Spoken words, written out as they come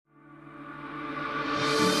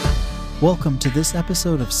Welcome to this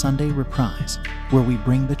episode of Sunday Reprise, where we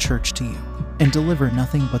bring the church to you and deliver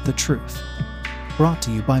nothing but the truth. Brought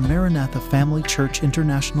to you by Maranatha Family Church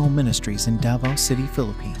International Ministries in Davao City,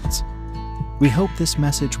 Philippines. We hope this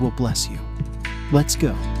message will bless you. Let's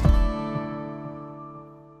go.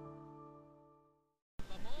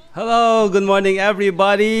 Hello, good morning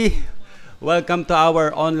everybody. Welcome to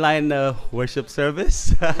our online worship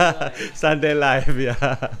service. Sunday Live,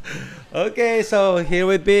 yeah. Okay, so here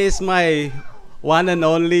with me is my one and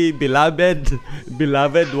only beloved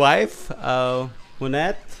wife,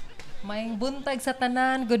 Hunette. Maayong buntag sa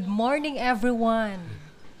tanan. Good morning, everyone.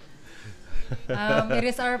 It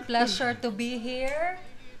is our pleasure to be here.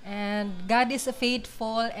 And God is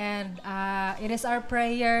faithful, and it is our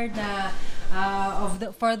prayer na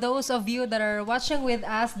for those of you that are watching with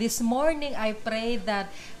us this morning, I pray that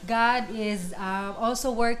God is also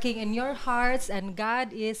working in your hearts, and God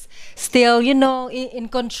is still, in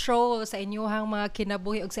control sa inyong mga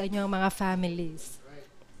kinabuhi o sa inyong mga families.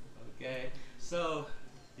 Okay, so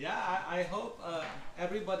yeah, I hope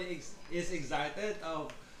everybody is excited of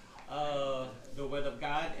the Word of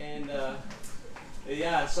God, and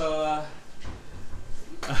yeah, so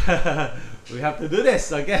we have to do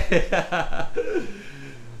this, okay?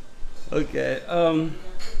 Okay.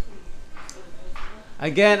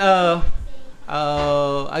 Again,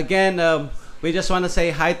 we just want to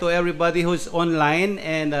say hi to everybody who's online,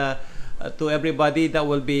 and to everybody that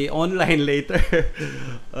will be online later.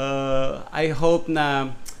 I hope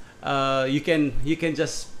na you can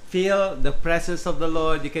just feel the presence of the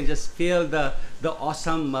Lord. You can just feel the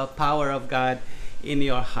awesome power of God in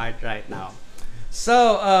your heart right now.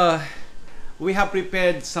 So we have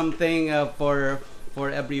prepared something for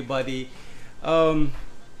everybody.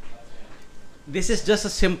 This is just a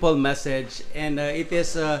simple message, and it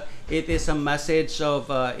is a message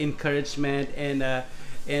of encouragement, and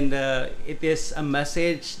it is a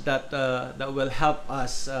message that will help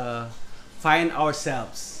us find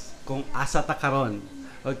ourselves kung asa ta karon.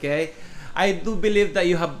 Okay, I do believe that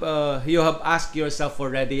you have asked yourself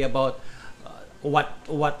already about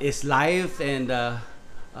what is life, and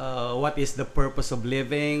what is the purpose of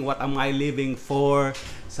living, what am I living for,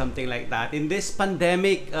 something like that. In this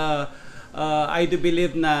pandemic, I do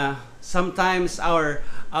believe na sometimes our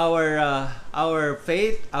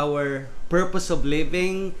faith, our purpose of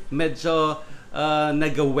living medyo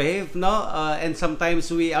nag-wave, no, and sometimes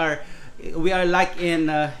we are like in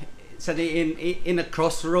a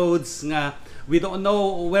crossroads nga we don't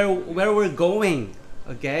know where we're going.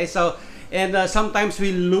 Okay, so and sometimes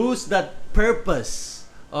we lose that purpose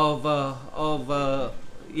of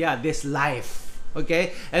this life.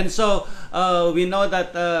 Okay, and so we know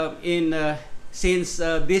that since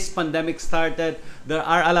this pandemic started, there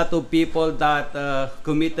are a lot of people that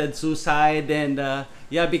committed suicide, and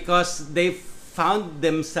because they found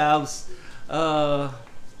themselves to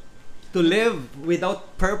live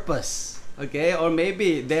without purpose. Okay, or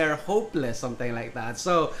maybe they're hopeless, something like that.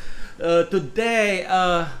 So today,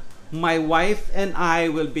 my wife and I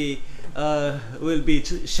will be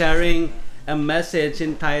sharing a message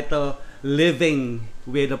entitled "Living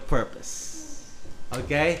with a Purpose."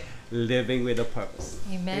 Okay, living with a purpose.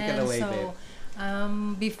 Amen. Take it away, so, babe.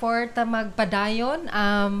 Before ta magpadayon,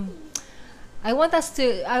 I want us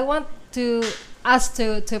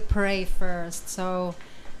to pray first. So,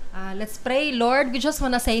 let's pray. Lord, we just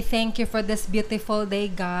want to say thank you for this beautiful day,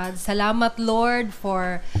 God. Salamat, Lord,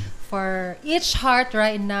 for each heart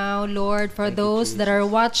right now, Lord, for Thank you, those that are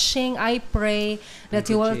watching. I pray that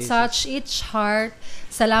you will Jesus. touch each heart.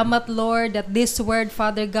 Salamat, Lord, that this word,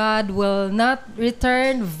 Father God, will not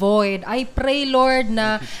return void. I pray, Lord,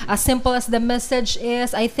 na as simple as the message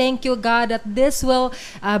is, I thank you, God, that this will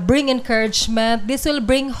bring encouragement, this will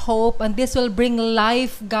bring hope, and this will bring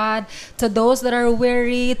life, God, to those that are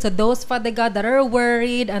weary, to those, Father God, that are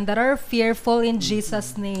worried and that are fearful, in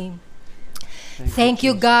Jesus' name. Thank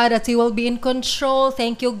you, God, that you will be in control.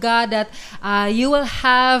 Thank you, God, that you will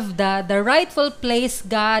have the rightful place,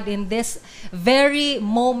 God, in this very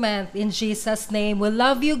moment, in Jesus' name. We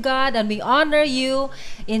love you, God, and we honor you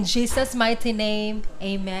in Jesus' mighty name.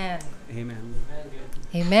 Amen. Amen.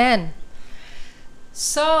 Amen.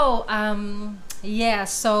 So,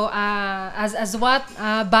 as what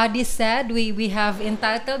Buddy said, we have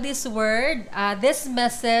entitled this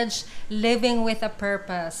message, Living with a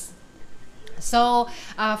Purpose. So,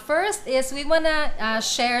 first is we want to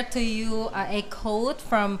share to you a quote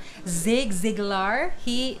from Zig Ziglar.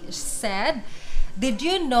 He said, "Did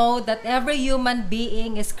you know that every human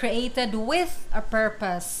being is created with a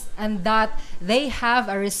purpose, and that they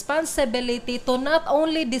have a responsibility to not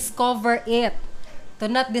only discover it, to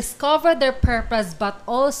not discover their purpose but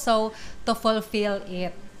also to fulfill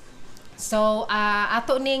it. So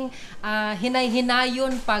ato ning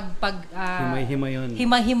hinay-hinayon Himay-himayon.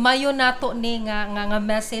 himay-himayon nato ni nga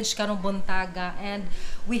message karong buntaga, and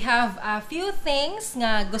we have a few things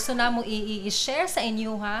nga gusto namo i-share sa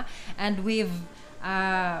inyo, ha, and we've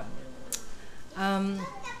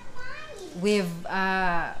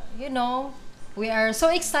we are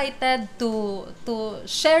so excited to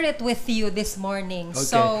share it with you this morning.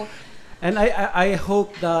 Okay. So, and I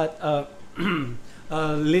hope that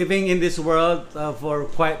living in this world for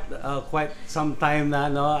quite some time na,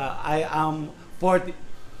 no, I am 40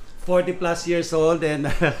 plus years old, and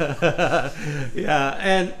yeah,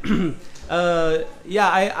 and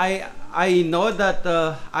I know that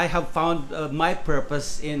I have found my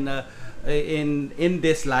purpose in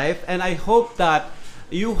this life, and I hope that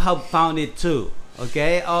you have found it too.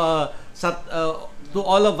 Okay, to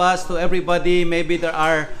all of us, to everybody, maybe there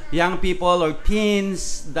are young people or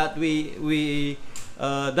teens that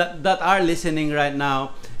that are listening right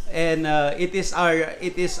now, and it is our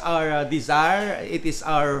desire, it is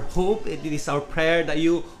our hope, it is our prayer that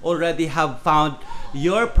you already have found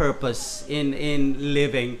your purpose in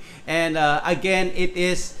living. And again, it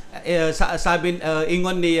is sabi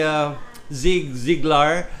ingon ni Zig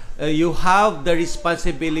Ziglar, you have the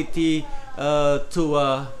responsibility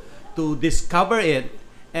to discover it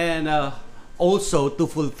and also to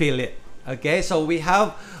fulfill it. Okay, so we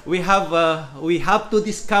have to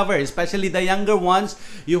discover, especially the younger ones.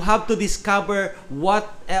 You have to discover what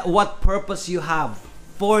purpose you have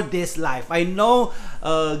for this life. I know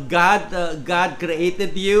God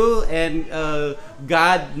created you, and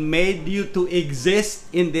God made you to exist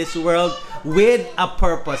in this world with a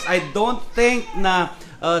purpose. I don't think na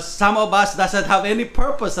some of us doesn't have any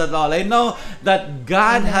purpose at all. I know that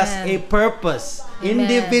God Amen. has a purpose. Amen.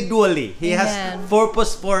 Individually. He Amen. has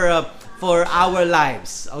purpose for our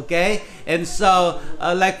lives. Okay, and so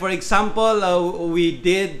like for example, we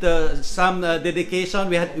did some dedication.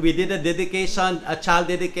 We did a child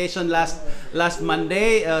dedication last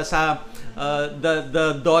Monday sa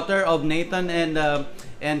the daughter of Nathan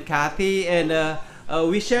and Kathy, and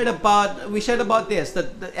we shared about this, that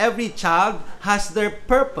every child has their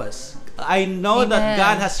purpose. I know that Amen.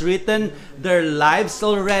 God has written their lives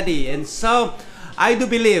already, and so I do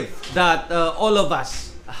believe that all of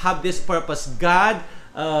us have this purpose. God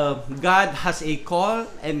has a call,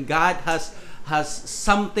 and God has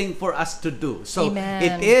something for us to do. So Amen.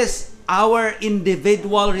 it is our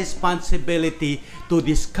individual responsibility to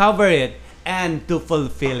discover it and to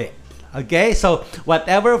fulfill it. Okay, so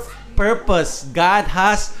whatever purpose God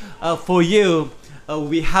has for you,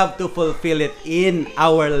 we have to fulfill it in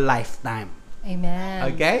our lifetime.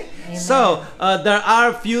 Amen. Okay, Amen. so there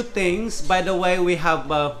are few things. By the way, we have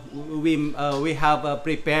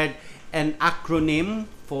prepared an acronym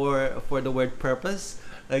for the word purpose.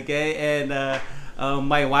 Okay, and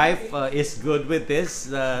my wife is good with this,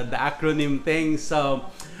 the acronym thing. So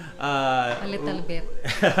A little bit.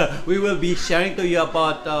 we will be sharing to you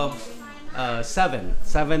about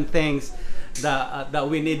seven things that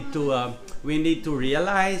we need to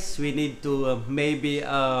realize. We need to maybe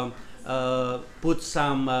put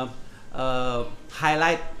some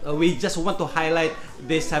highlight. We just want to highlight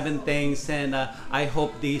these 7 things, and I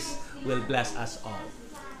hope this will bless us all.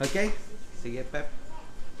 Okay? Sige, Pep.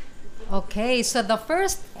 Okay, so the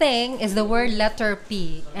first thing is the word letter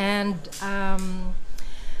P, and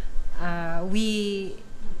we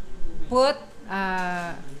put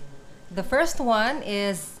the first one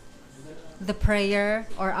is the prayer,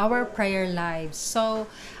 or our prayer lives. So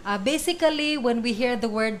basically, when we hear the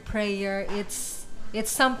word prayer, it's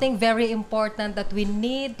something very important that we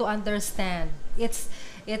need to understand. It's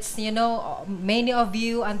many of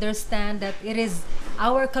you understand that it is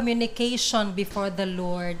our communication before the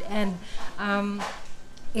Lord, and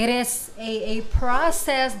it is a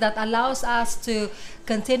process that allows us to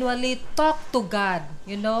continually talk to God,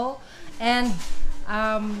 and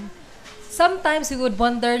sometimes we would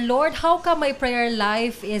wonder, Lord, how come my prayer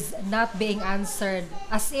life is not being answered?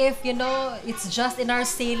 As if, it's just in our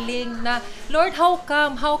ceiling na, Lord, how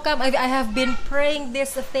come? I have been praying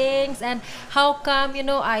these things, and how come,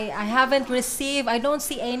 I haven't received, I don't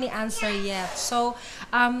see any answer yet. So,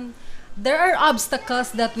 there are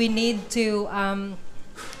obstacles that we need to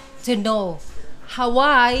know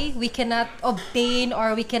why we cannot obtain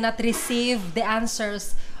or we cannot receive the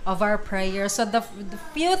answers of our prayer. So the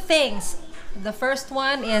few things, the first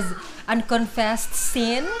one is unconfessed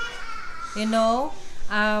sin.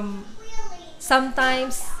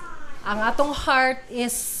 Sometimes ang atong heart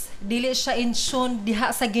is dili siya in tune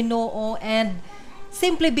diha sa Ginoo, and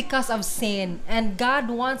simply because of sin. And God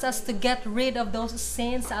wants us to get rid of those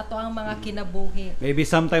sins sa ato ang mga kinabuhi. Maybe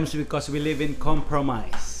sometimes because we live in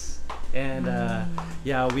compromise, and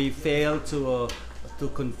we fail to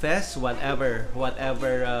confess whatever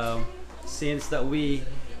sins that we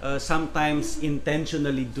sometimes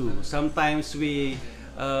intentionally do. Sometimes we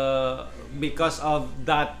because of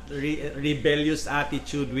that rebellious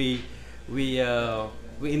attitude, we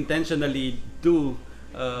intentionally do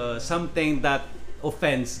something that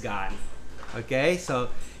offends God. Okay, so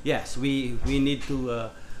yes, we need to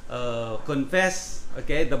confess.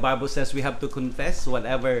 Okay, the Bible says we have to confess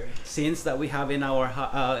whatever sins that we have in our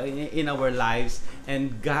lives,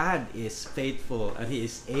 and God is faithful and He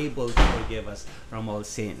is able to forgive us from all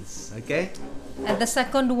sins. Okay. And the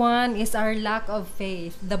second one is our lack of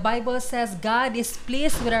faith. The Bible says God is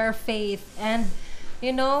pleased with our faith, and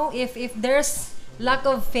if there's lack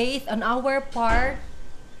of faith on our part,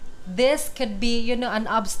 this could be an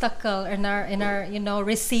obstacle in our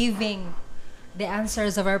receiving the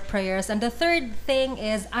answers of our prayers. And the third thing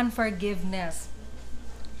is unforgiveness.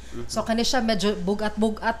 So kani siya medyo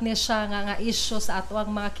bugat-bugat ni siya nga issue sa ato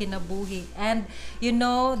ang mga kinabuhi. And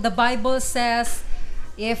the Bible says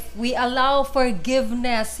if we allow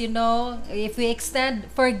forgiveness, if we extend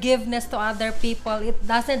forgiveness to other people, it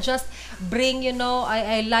doesn't just bring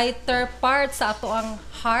a lighter part sa ato ang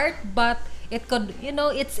heart, but it could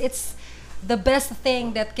it's the best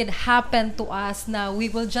thing that could happen to us. Now we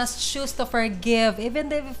will just choose to forgive,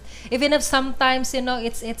 even if sometimes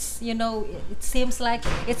it seems like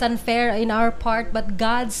it's unfair in our part, but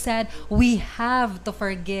God said we have to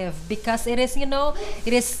forgive because it is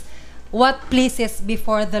what pleases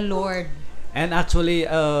before the Lord. And actually,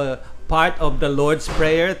 part of the Lord's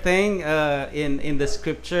Prayer thing in the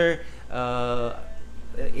scripture,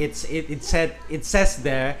 it says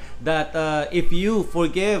there that if you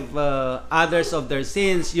forgive others of their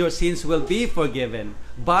sins, your sins will be forgiven.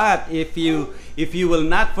 But if you will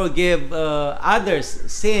not forgive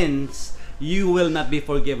others' sins, you will not be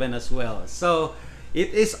forgiven as well. So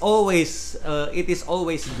it is always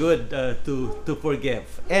good to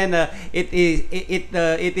forgive, and it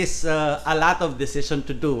is a lot of decision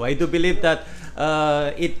to do. I do believe that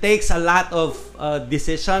it takes a lot of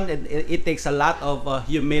decision, and it takes a lot of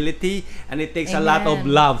humility, and it takes Amen. a lot of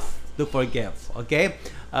love to forgive. Okay.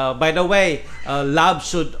 By the way, love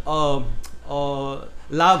should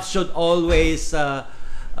always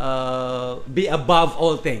be above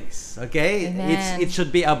all things. Okay. Amen. It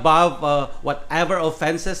should be above whatever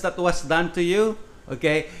offenses that was done to you.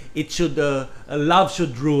 Okay. It should love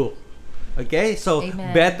should rule. Okay, so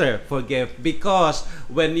Amen. better forgive, because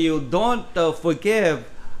when you don't forgive,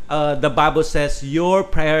 the Bible says your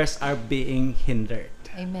prayers are being hindered.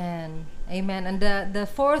 Amen. Amen. And the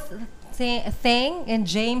fourth thing in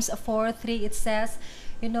James 4:3, it says,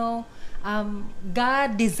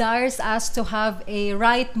 God desires us to have a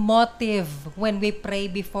right motive when we pray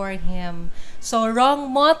before Him. So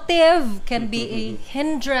wrong motive can be a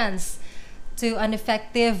hindrance to an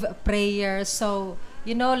effective prayer. So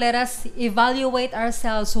let us evaluate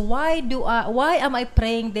ourselves. Why am I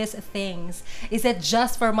praying these things? Is it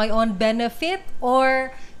just for my own benefit,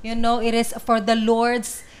 or it is for the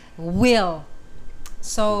Lord's will?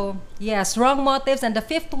 So yes, wrong motives. And the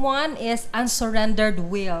fifth one is unsurrendered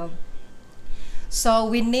will. So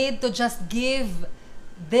we need to just give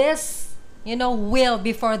this will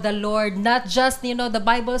before the Lord, not just the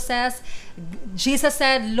Bible says, Jesus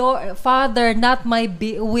said, Lord, Father, not my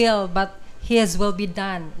will, but His will be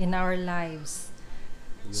done in our lives.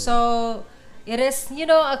 Yeah. So it is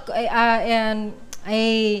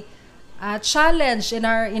a challenge in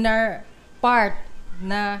our part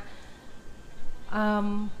na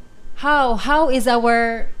how is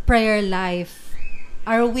our prayer life?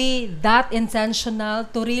 Are we that intentional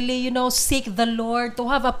to really seek the Lord, to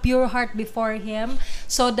have a pure heart before Him,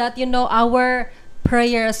 so that our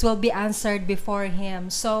prayers will be answered before Him?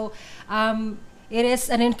 So it is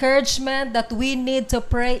an encouragement that we need to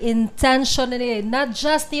pray intentionally, not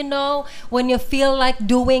just when you feel like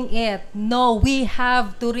doing it. No, we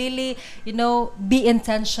have to really be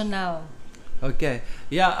intentional. Okay.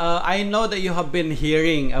 Yeah, I know that you have been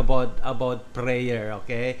hearing about prayer.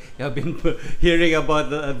 Okay, you have been hearing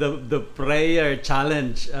about the prayer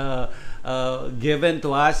challenge given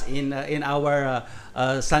to us in our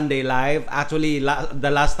Sunday live. Actually,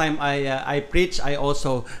 the last time I preached, I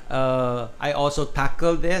also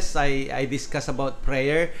tackled this. I discussed about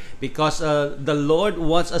prayer, because the Lord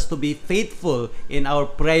wants us to be faithful in our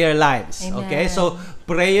prayer lives. Amen. Okay, so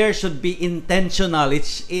prayer should be intentional.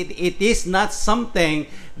 It is not something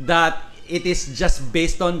that it is just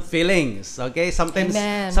based on feelings. Okay,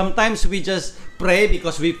 Amen. sometimes we just pray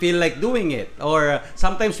because we feel like doing it, or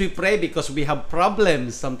sometimes we pray because we have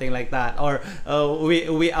problems, something like that, or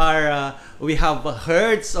we have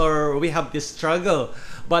hurts, or we have this struggle.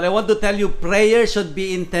 But I want to tell you, prayer should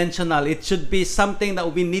be intentional. It should be something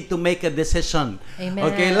that we need to make a decision. Amen.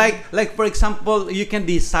 Okay, like for example, you can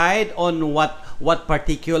decide on what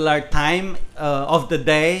particular time of the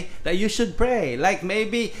day that you should pray. Like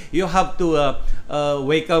maybe you have to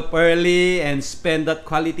wake up early and spend that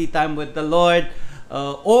quality time with the Lord,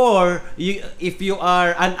 or if you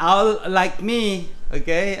are an owl like me,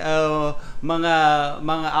 okay, mga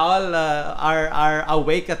owl are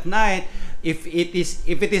awake at night. If it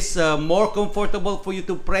is more comfortable for you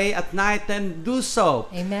to pray at night, then do so.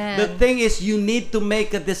 Amen. The thing is, you need to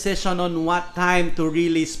make a decision on what time to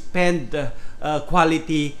really spend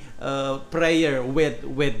quality prayer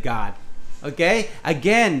with God. Okay?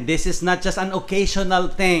 Again, this is not just an occasional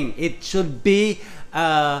thing. It should be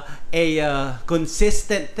a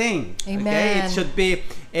consistent thing. Amen. Okay? It should be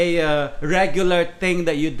a regular thing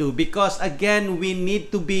that you do, because again, we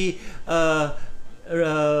need to be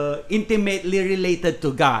intimately related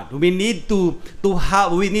to God. We need to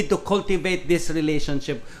cultivate this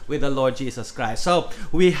relationship with the Lord Jesus Christ. So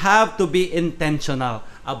we have to be intentional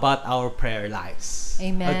about our prayer lives.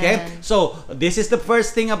 Amen. Okay? So this is the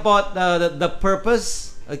first thing about the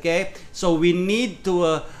purpose. Okay? So we need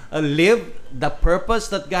to live the purpose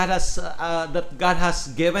that God has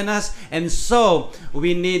given us, and so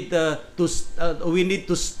we need to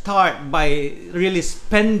start by really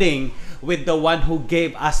spending with the one who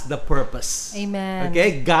gave us the purpose. Amen.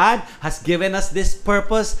 Okay? God has given us this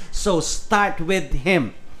purpose, so start with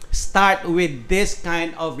Him. Start with this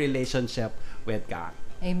kind of relationship with God.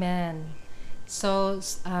 Amen. So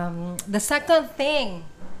the second thing,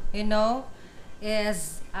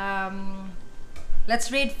 is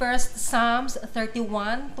let's read first Psalms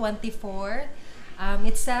 31:24.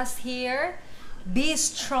 It says here, "Be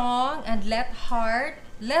strong and let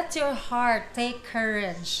your heart take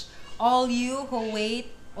courage, all you who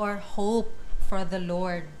wait or hope for the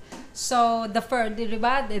Lord." So the first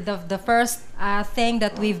thing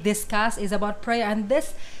that we've discussed is about prayer, and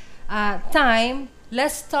this time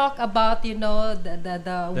let's talk about the word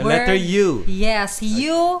letter U. Yes,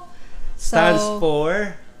 U Stands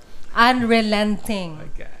for unrelenting.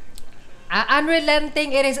 okay.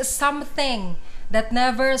 Unrelenting, it is something that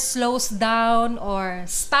never slows down or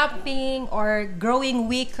stopping or growing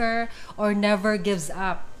weaker or never gives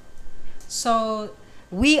up. So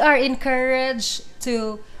we are encouraged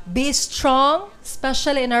to be strong,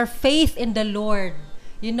 especially in our faith in the Lord.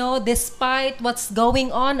 Despite what's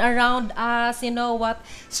going on around us, what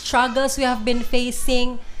struggles we have been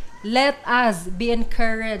facing, let us be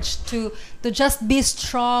encouraged to just be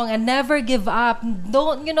strong and never give up.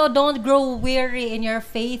 Don't grow weary in your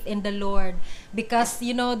faith in the Lord, because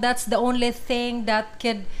that's the only thing that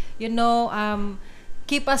could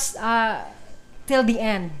keep us till the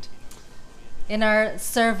end in our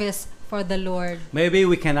service for the Lord. Maybe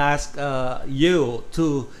we can ask you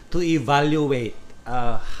to evaluate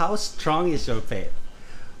how strong is your faith.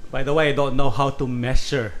 By the way, I don't know how to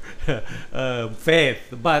measure faith,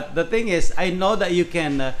 but the thing is, I know that you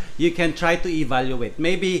can try to evaluate.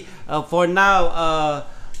 Maybe for now,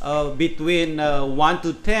 between 1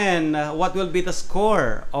 to 10, what will be the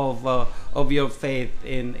score of your faith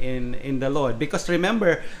in the Lord? Because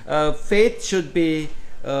remember, faith should be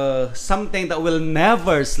something that will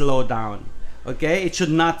never slow down. Okay, it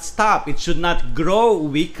should not stop. It should not grow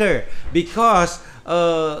weaker, because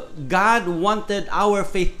God wanted our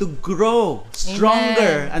faith to grow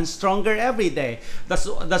stronger. Amen. And stronger every day.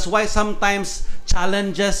 That's why sometimes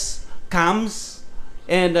challenges comes,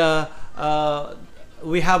 and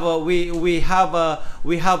we have a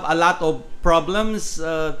lot of problems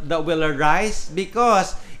that will arise,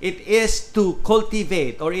 because it is to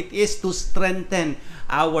cultivate, or it is to strengthen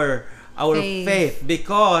our faith,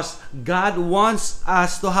 because God wants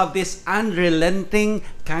us to have this unrelenting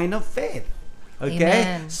kind of faith. Okay?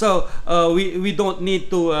 Amen. So we don't need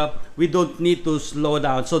to slow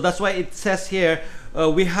down. So that's why it says here,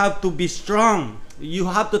 we have to be strong. You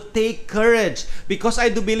have to take courage, because I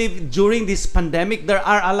do believe during this pandemic there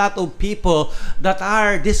are a lot of people that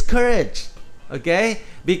are discouraged. Okay,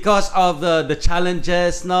 because of the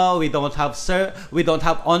challenges. No, we don't have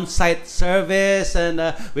on-site service,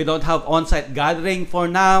 and we don't have on-site gathering for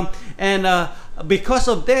now, and because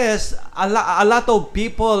of this, a lot of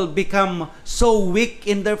people become so weak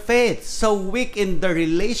in their faith, so weak in their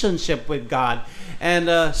relationship with God.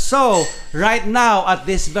 And so right now, at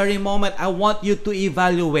this very moment, I want you to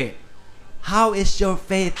evaluate, how is your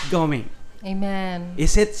faith going? Amen.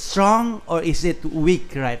 Is it strong or is it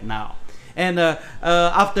weak right now? And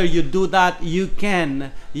after you do that, you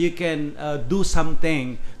can do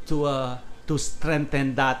something to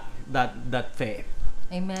strengthen that faith.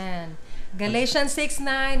 Amen. Galatians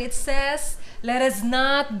 6:9, it says, "Let us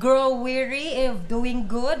not grow weary of doing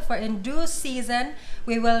good, for in due season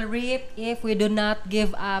we will reap if we do not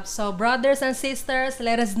give up." So brothers and sisters,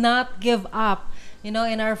 let us not give up, in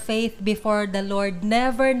our faith before the Lord.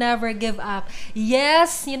 Never, never give up.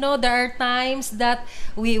 Yes, there are times that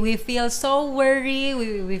we feel so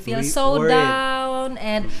worried, we feel so worried. down,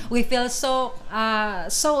 and we feel so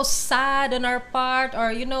sad on our part,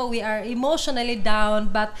 or we are emotionally down.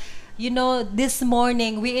 But this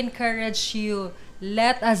morning we encourage you,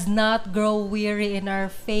 let us not grow weary in our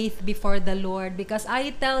faith before the Lord, because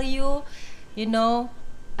I tell you, in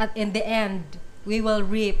the end we will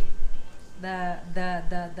reap the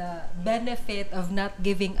benefit of not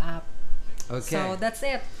giving up. Okay. So that's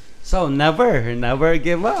it. So never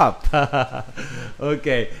give up.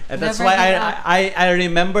 Okay, and that's Never why give up. I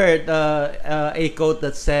remembered a quote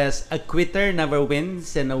that says, "A quitter never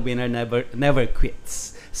wins, and a winner never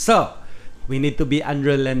quits." So we need to be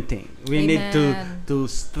unrelenting. We need Amen. to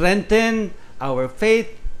strengthen our faith,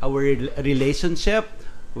 our relationship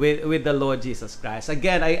with the Lord Jesus Christ.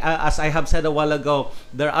 Again, as I have said a while ago,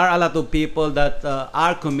 there are a lot of people that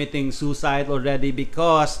are committing suicide already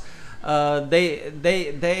because they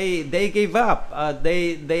gave up.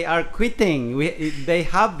 They are quitting. They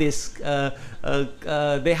have this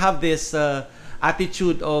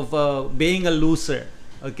attitude of being a loser.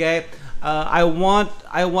 Okay. I want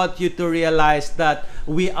you to realize that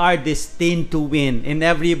we are destined to win. In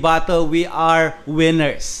every battle, we are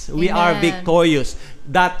winners. We are Amen. victorious.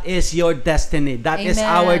 That is your destiny. That is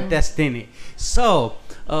our Amen. destiny. So,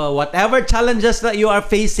 whatever challenges that you are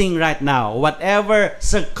facing right now, whatever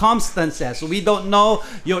circumstances, we don't know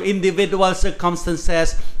your individual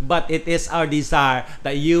circumstances, but it is our desire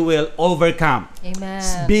that you will overcome.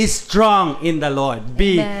 Amen. Be strong in the Lord.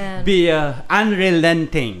 Amen. Be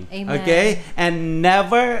unrelenting. Amen. Okay? And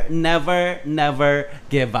never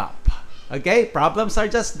give up. Okay? Problems are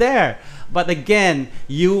just there. But again,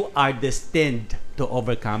 you are destined to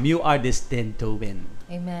overcome. You are destined to win.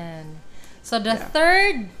 Amen. So the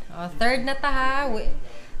third na ta ha.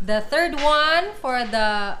 The third one for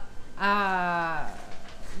the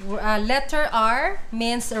letter R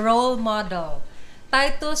means role model.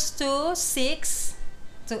 Titus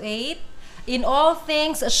 2:6-8. In all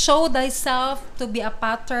things show thyself to be a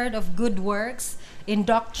pattern of good works, in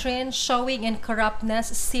doctrine showing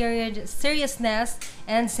incorruptness, seriousness,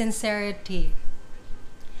 and sincerity.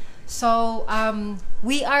 So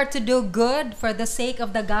we are to do good for the sake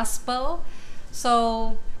of the gospel.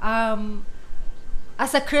 So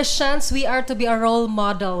as a Christians, we are to be a role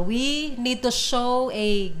model. We need to show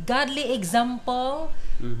a godly example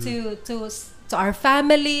to our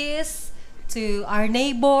families, to our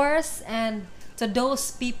neighbors, and to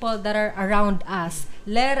those people that are around us.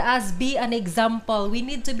 Let us be an example. We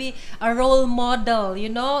need to be a role model,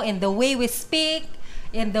 in the way we speak,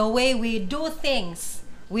 in the way we do things.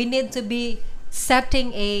 We need to be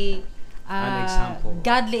setting an example.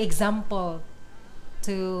 godly example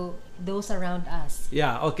to those around us.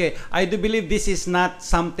 Yeah, okay. I do believe this is not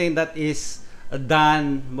something that is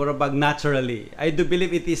done morabag naturally. I do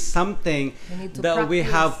believe it is something We need to that we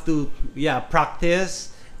practice. have to practice.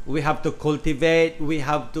 We have to cultivate. We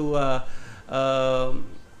have to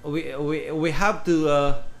we have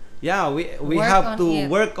to we Work have on to it.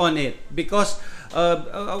 work on it, because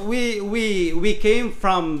we came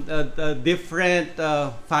from different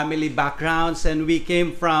family backgrounds, and we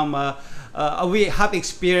came from we have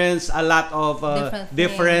experienced a lot of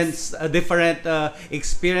Different different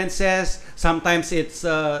experiences. Sometimes it's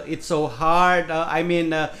so hard.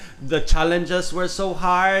 The challenges were so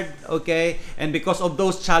hard. Okay, and because of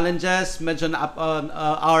those challenges, mention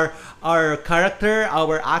our character,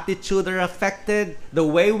 our attitude are affected. The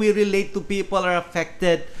way we relate to people are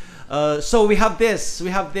affected. So we have this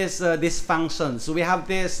dysfunctions. We have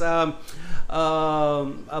this a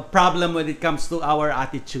problem when it comes to our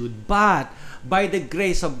attitude. But by the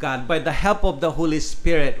grace of God, by the help of the Holy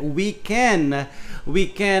Spirit, we can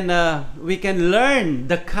learn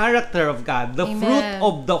the character of God, the Amen. fruit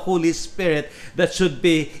of the Holy Spirit that should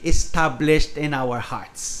be established in our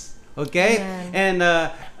hearts. Okay, Amen. and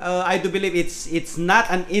I do believe it's not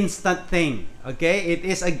an instant thing. Okay, it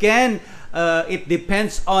is again. It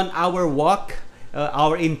depends on our walk,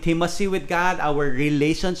 our intimacy with God, our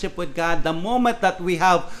relationship with God. The moment that we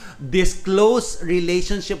have this close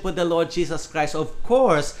relationship with the Lord Jesus Christ, of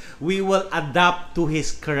course, we will adapt to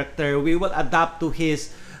His character. We will adapt to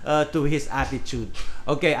His to his attitude.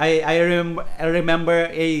 Okay, I remember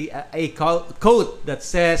a quote that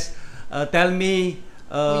says, "Tell me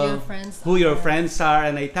who your friends are,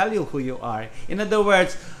 and I tell you who you are." In other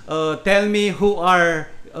words, tell me who are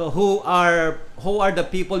the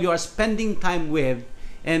people you are spending time with,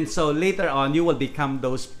 and so later on you will become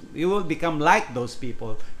like those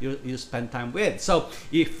people you spend time with. So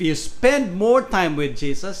if you spend more time with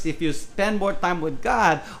Jesus, if you spend more time with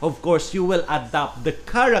God, of course you will adopt the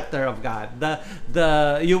character of God.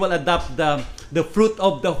 You will adopt the fruit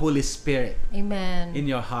of the Holy Spirit. Amen. In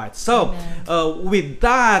your heart. So with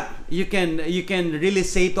that, you can really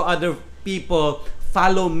say to other people,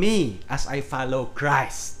 follow me as I follow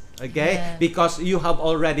Christ. Okay? Amen. Because you have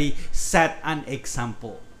already set an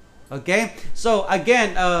example. Okay? So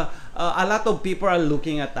again, a lot of people are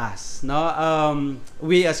looking at us. No,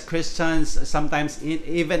 we as Christians, sometimes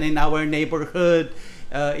even in our neighborhood,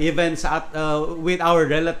 even with our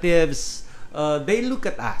relatives, they look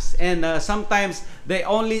at us, and sometimes they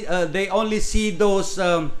only see those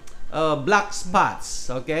black spots.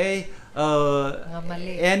 Okay,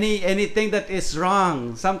 anything that is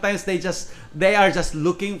wrong. Sometimes they are just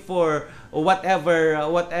looking for whatever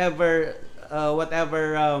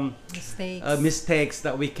mistakes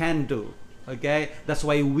that we can do. Okay, that's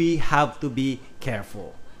why we have to be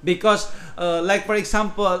careful, because like for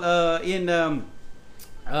example, in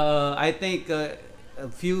I think a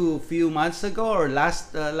few months ago or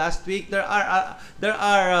last week, there are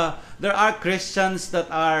Christians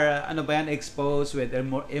that are exposed with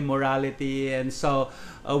immorality, and so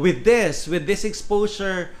with this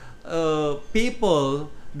exposure, people,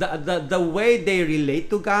 the way they relate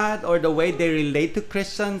to God or the way they relate to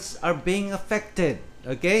Christians are being affected.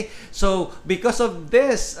 Okay, so because of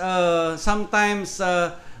this, sometimes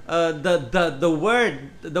the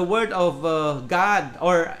word of God,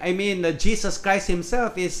 or I mean Jesus Christ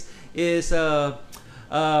Himself is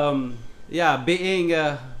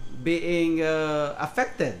being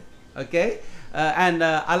affected. Okay, and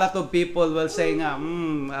a lot of people will say,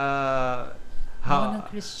 how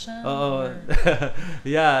Christian?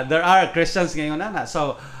 yeah, there are Christians ngayon na.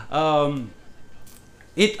 So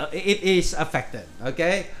it is affected.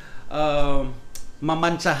 Okay,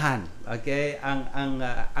 mamantsahan, okay,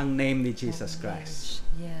 ang name ni Jesus Christ.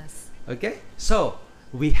 Yes. Okay, so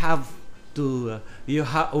we have to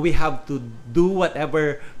do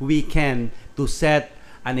whatever we can to set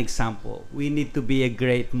an example. We need to be a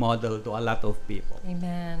great model to a lot of people.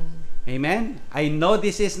 Amen. Amen. I know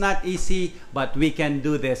this is not easy, but we can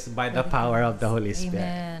do this by the power of the Holy Spirit.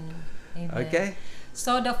 Amen. Amen. Okay.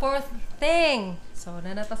 So the fourth thing. So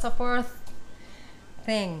nanata sa fourth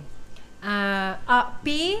thing.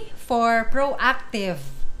 P for proactive.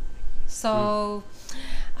 So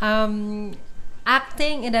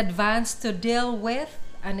acting in advance to deal with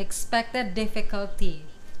unexpected difficulty.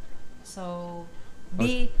 So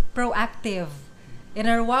be proactive. In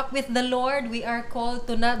our walk with the Lord, we are called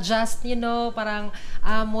to not just, parang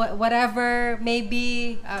whatever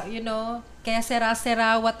maybe, kaya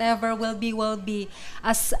sera-sera, whatever will be.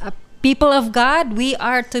 As a people of God, we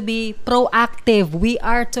are to be proactive. We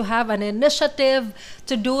are to have an initiative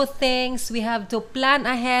to do things. We have to plan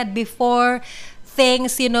ahead before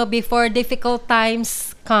things, before difficult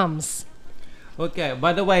times comes. Okay,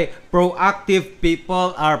 by the way, proactive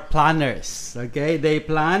people are planners. Okay, they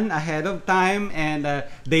plan ahead of time, and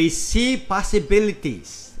they see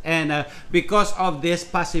possibilities. And because of these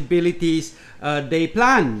possibilities, they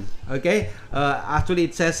plan. Okay, actually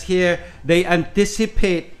it says here, they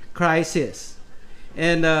anticipate crisis.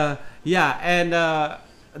 And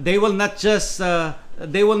they will not just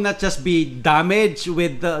be damaged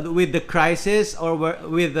with the crisis or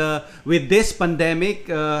with this pandemic,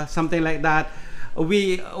 something like that.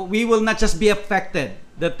 We will not just be affected.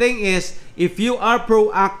 The thing is, if you are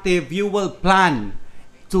proactive, you will plan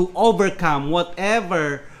to overcome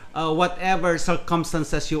whatever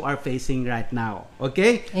circumstances you are facing right now.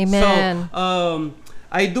 Okay? Amen. So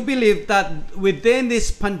I do believe that within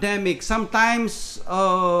this pandemic, sometimes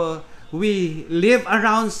we live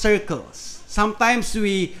around circles. Sometimes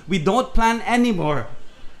we don't plan anymore.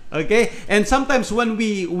 Okay? And sometimes when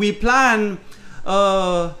we plan,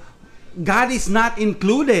 God is not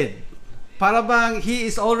included. Para bang He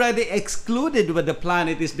is already excluded with the plan.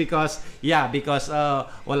 It is because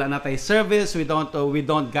wala na tayo service. We don't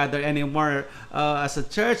gather anymore as a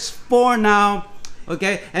church for now.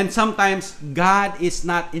 Okay? And sometimes God is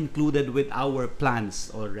not included with our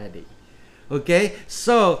plans already. Okay?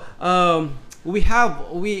 So we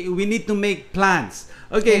need to make plans.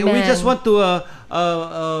 Okay, Amen. we just want to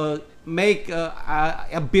make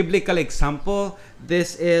a biblical example.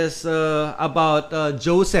 This is about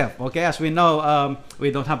Joseph. Okay, as we know,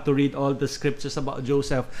 we don't have to read all the scriptures about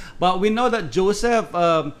Joseph, but we know that Joseph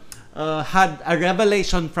had a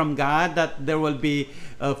revelation from God that there will be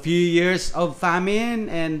a few years of famine,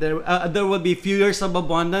 and there will be few years of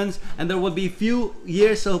abundance, and there will be few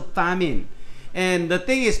years of famine. And the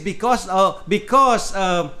thing is, because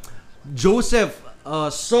Joseph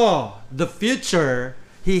saw the future,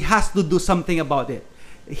 he has to do something about it.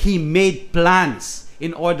 He made plans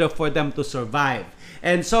in order for them to survive.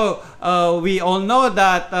 And so we all know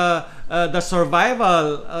that the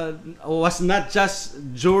survival was not just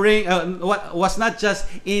was not just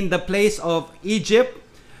in the place of Egypt.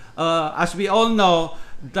 As we all know,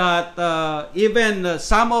 that even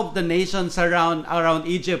some of the nations around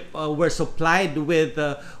Egypt were supplied with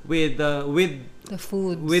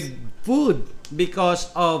food because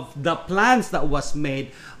of the plans that was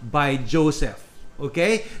made by Joseph.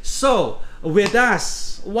 Okay, so with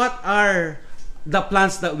us, what are the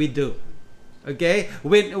plans that we do? Okay,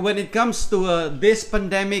 when it comes to this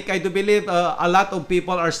pandemic, I do believe a lot of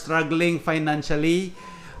people are struggling financially.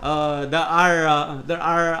 There are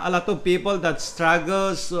a lot of people that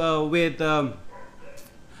struggles with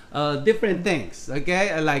different things.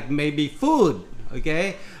 Okay, like maybe food.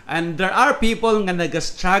 Okay, and there are people nga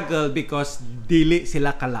nag-struggle because dili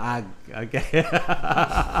sila kalaag. Okay,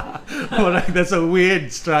 like that's a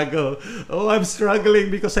weird struggle. Oh, I'm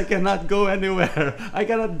struggling because I cannot go anywhere. I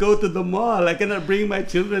cannot go to the mall. I cannot bring my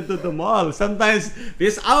children to the mall. Sometimes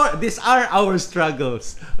these are our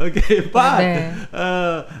struggles. Okay, but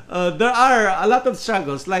there are a lot of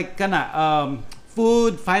struggles like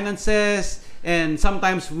food, finances. And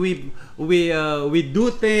sometimes we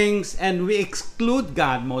do things and we exclude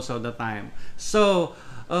God most of the time. So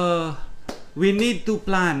we need to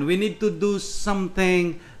plan. We need to do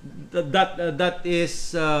something that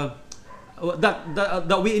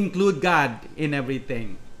we include God in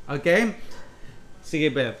everything. Okay?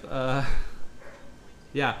 Sige, Beth.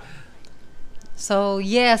 Yeah. So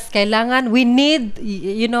yes, kailangan we need,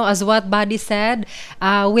 as what Buddy said,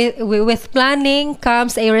 with planning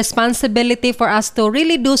comes a responsibility for us to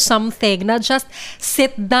really do something, not just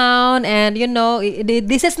sit down and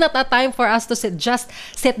this is not a time for us to just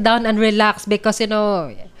sit down and relax because we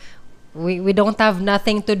don't have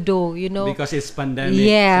nothing to do, because it's pandemic.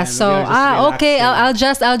 Yeah, so okay, I'll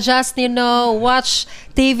just watch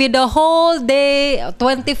TV the whole day,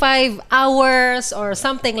 25 hours or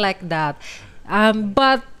something like that.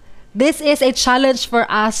 But this is a challenge for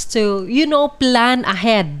us to, plan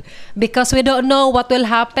ahead because we don't know what will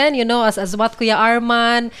happen, as what Kuya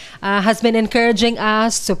Arman has been encouraging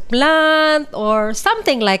us to plant or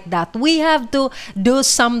something like that. We have to do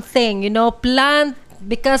something, plant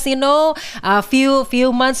because, a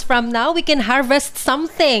few months from now, we can harvest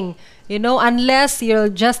something. Unless you'll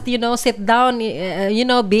just, sit down,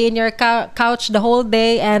 be in your couch the whole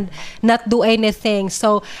day and not do anything.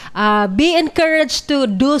 So be encouraged to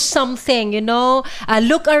do something,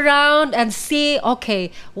 look around and see,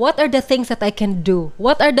 okay, what are the things that I can do?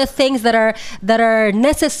 What are the things that are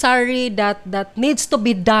necessary that needs to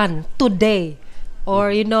be done today?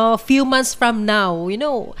 Or, few months from now,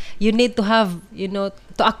 you need to have, to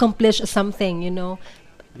accomplish something,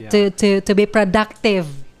 to be productive.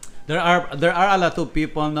 There are a lot of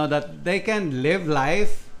people know that they can live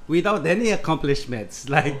life without any accomplishments.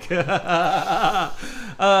 Like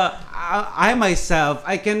I myself,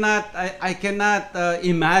 I cannot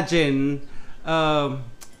imagine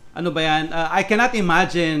I cannot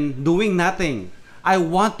imagine doing nothing. I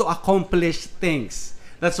want to accomplish things.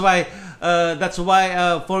 That's why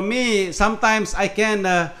for me sometimes I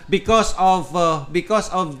can because of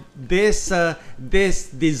this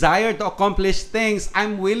desire to accomplish things,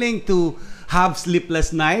 I'm willing to have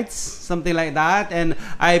sleepless nights, something like that, and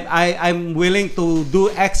I'm willing to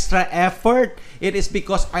do extra effort. It is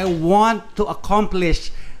because I want to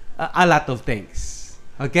accomplish a lot of things.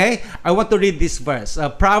 Okay, I want to read this verse,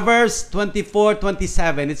 Proverbs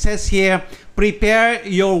 24:27. It says here, prepare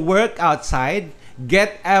your work outside,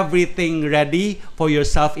 get everything ready for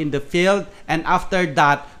yourself in the field, and after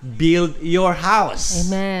that, build your house.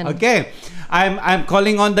 Amen. Okay, I'm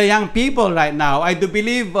calling on the young people right now. I do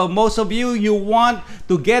believe most of you want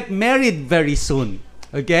to get married very soon.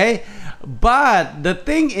 Okay, but the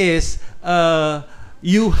thing is,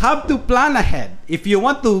 you have to plan ahead. If you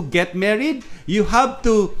want to get married, you have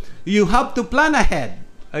to plan ahead.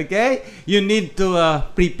 Okay, you need to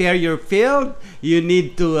prepare your field. You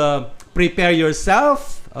need to prepare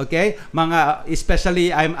yourself. Okay,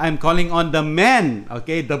 especially I'm calling on the men.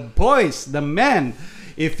 Okay, the boys, the men.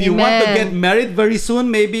 If you want to get Amen. married very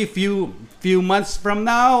soon, maybe few months from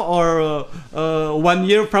now or 1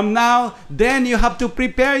 year from now, then you have to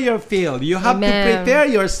prepare your field. You have to Amen. prepare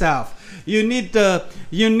yourself. You need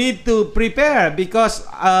to prepare because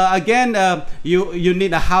again you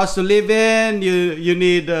need a house to live in. You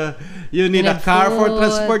need you need a need car for food.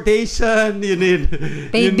 transportation. You need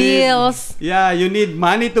Pay you need- bills. yeah, you need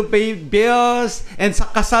money to pay bills. And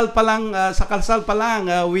sa kasal pa lang,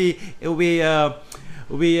 we have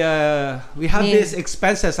Yeah. these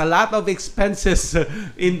expenses, a lot of expenses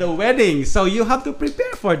in the wedding. So you have to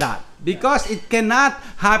prepare for that because it cannot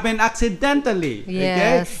happen accidentally.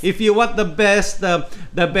 Okay? Yes. If you want the best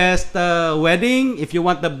wedding, if you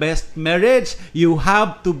want the best marriage, you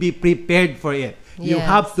have to be prepared for it. You Yes.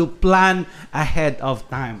 have to plan ahead of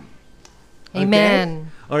time. Okay?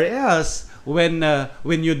 Amen. Or else, when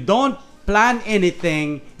you don't plan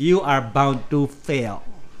anything, you are bound to fail.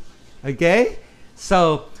 Okay?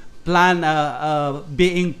 So, plan,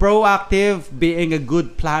 being proactive, being a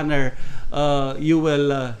good planner, you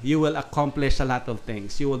will accomplish a lot of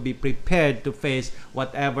things. You will be prepared to face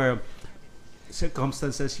whatever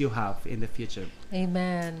circumstances you have in the future.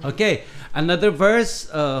 Amen. Okay, another verse.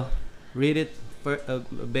 Read it,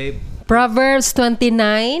 babe. Proverbs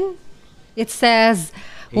 29, it says,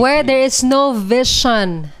 "Where 18. there is no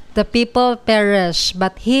vision, the people perish,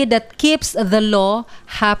 but he that keeps the law,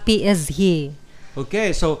 happy is he."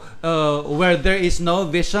 Okay, so where there is no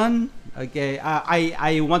vision, okay,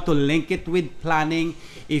 I want to link it with planning.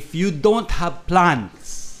 If you don't have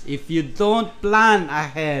plans, if you don't plan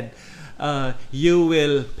ahead, you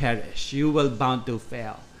will perish. You will bound to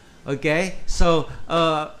fail. Okay, so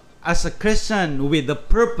as a Christian with a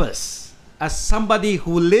purpose, as somebody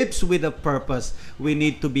who lives with a purpose, we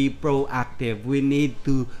need to be proactive. We need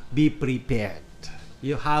to be prepared.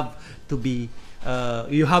 You have to be.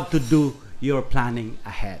 You have to do your planning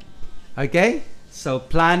ahead. Okay? So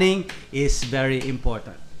planning is very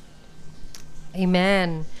important.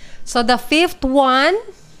 Amen. So the fifth one,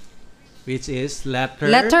 Which is letter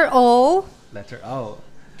letter O, O.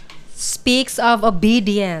 speaks of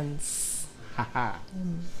obedience. Haha.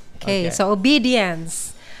 Okay, Okay. so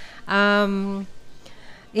obedience.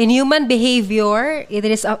 In human behavior, it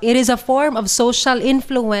is a form of social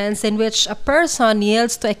influence in which a person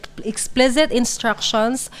yields to explicit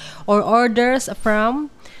instructions or orders from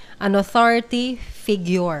an authority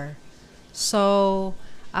figure. So,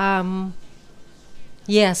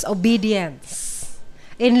 yes, obedience.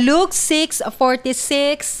 In Luke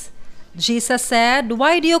 6:46, Jesus said,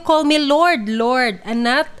 "Why do you call me Lord, Lord, and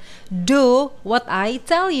not do what I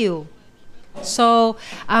tell you?" So,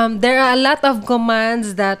 there are a lot of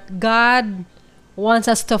commands that God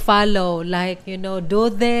wants us to follow. Like,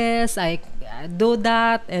 do this, do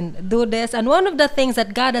that, and do this. And one of the things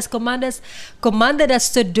that God has commanded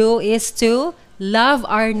us to do is to love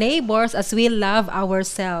our neighbors as we love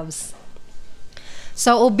ourselves.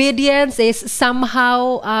 So, obedience is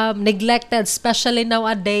somehow neglected, especially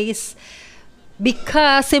nowadays.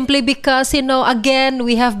 Simply because, again,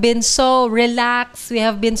 we have been so relaxed. We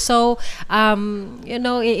have been so,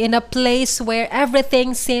 in a place where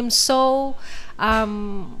everything seems so,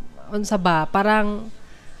 unsa ba, parang,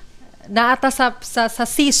 naata sa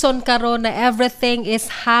season karon na everything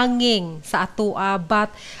is hanging sa atua. But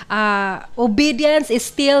obedience is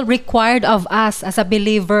still required of us as a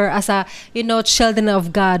believer, as a, children of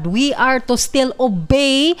God. We are to still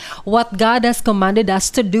obey what God has commanded us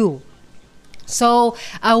to do. So,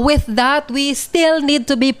 with that, we still need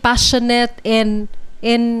to be passionate in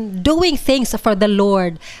doing things for the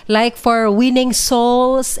Lord, like for winning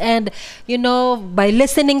souls and, by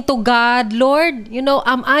listening to God. Lord,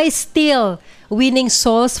 am I still winning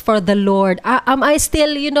souls for the Lord? Am I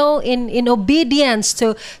still, in obedience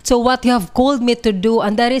to what you have called me to do?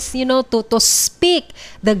 And that is, to speak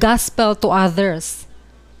the gospel to others.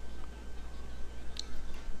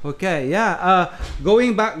 Okay, yeah.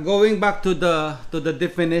 Going back to the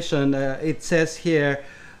definition, it says here,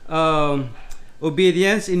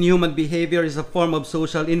 obedience in human behavior is a form of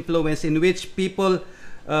social influence in which people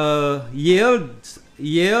yield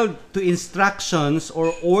to instructions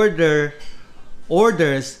or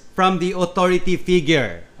orders from the authority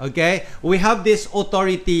figure. Okay, we have this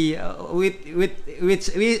authority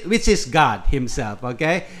which is God Himself.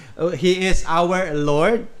 Okay, He is our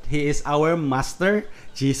Lord. He is our Master,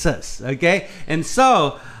 Jesus. Okay, and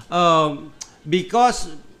so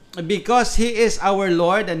because He is our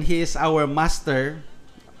Lord and He is our Master,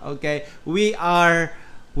 okay, we are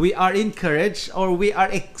encouraged or we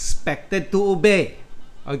are expected to obey.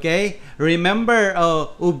 Okay, remember,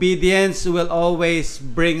 obedience will always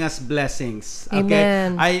bring us blessings. Okay,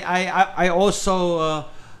 Amen. I also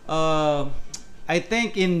I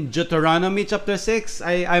think in Deuteronomy chapter 6,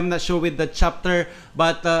 I'm not sure with the chapter,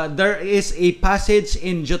 but there is a passage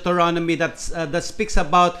in Deuteronomy that speaks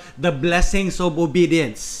about the blessings of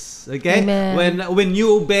obedience. Okay, Amen. when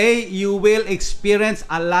you obey, you will experience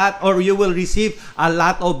a lot, or you will receive a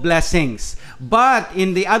lot of blessings. But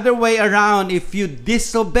in the other way around, if you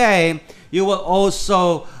disobey, you will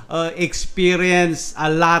also experience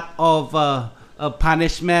a lot of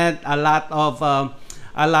punishment, a lot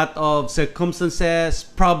of circumstances,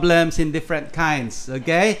 problems in different kinds.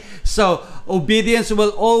 Okay, so obedience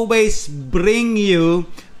will always bring you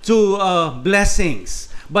to blessings.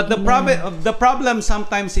 But the problem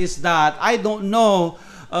sometimes is that I don't know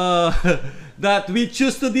that we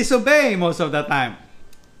choose to disobey most of the time.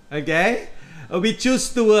 Okay, we choose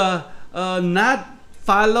to not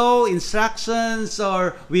follow instructions,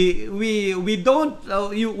 or we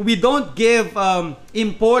don't give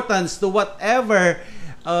importance to whatever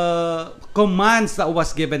commands that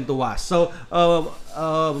was given to us. So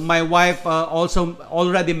my wife also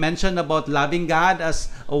already mentioned about loving God as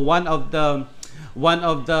one of the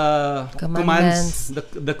commands,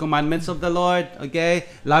 the commandments of the Lord. Okay,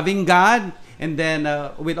 loving God, and then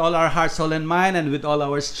with all our heart, soul, and mind, and with all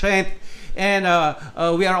our strength. And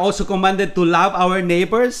we are also commanded to love our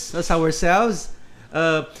neighbors as ourselves.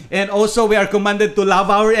 And also we are commanded to love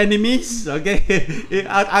our enemies. Okay,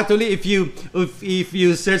 actually, if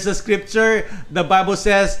you search the scripture, the Bible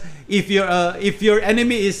says if your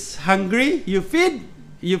enemy is hungry, you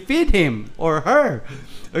feed him or her.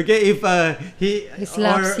 Okay, if he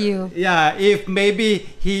slaps you. Yeah, if maybe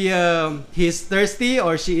he's thirsty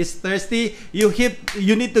or she is thirsty, you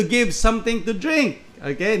need to give something to drink.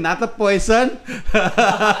 Okay, not a poison,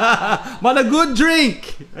 but a good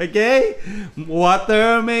drink. Okay,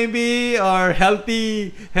 water maybe, or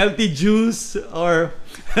healthy juice, or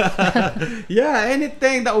yeah,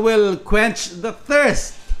 anything that will quench the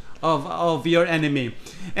thirst of your enemy.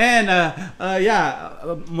 And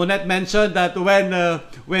Monette mentioned that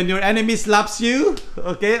when your enemy slaps you,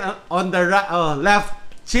 okay, on the left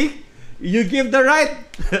cheek, you give the right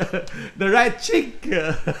the right cheek.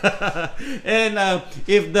 And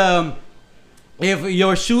if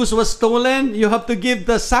your shoes was stolen, you have to give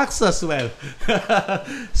the socks as well.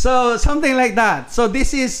 So something like that. So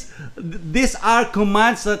these are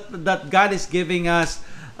commands that God is giving us,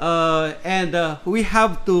 and we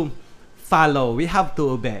have to follow. We have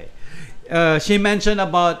to obey. She mentioned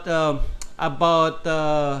about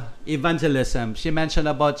evangelism. She mentioned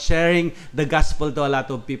about sharing the gospel to a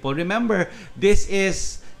lot of people. Remember, this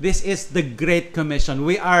is the Great Commission.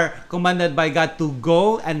 We are commanded by God to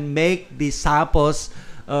go and make disciples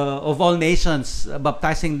of all nations,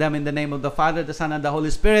 baptizing them in the name of the Father, the Son, and the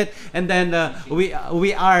Holy Spirit. And then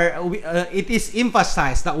it is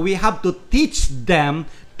emphasized that we have to teach them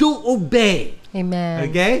to obey. Amen.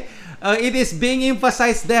 Okay. It is being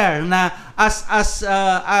emphasized there na as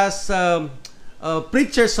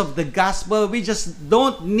preachers of the gospel, we just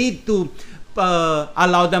don't need to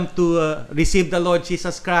allow them to receive the Lord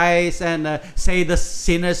Jesus Christ and say the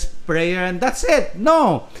sinner's prayer, and that's it.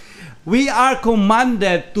 No, we are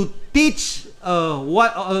commanded to teach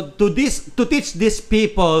to teach these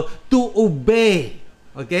people to obey.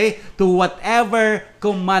 Okay, to whatever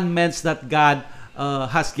commandments that God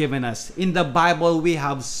has given us. In the Bible, we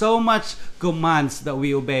have so much commands that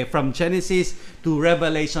we obey. From Genesis to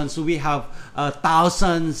Revelations, we have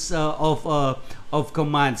thousands of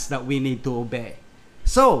commands that we need to obey.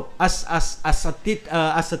 So, as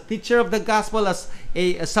a teacher of the gospel, as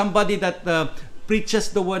somebody that preaches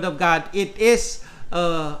the word of God, it is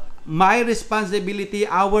my responsibility,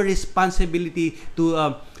 our responsibility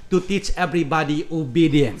to teach everybody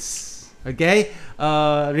obedience. Okay?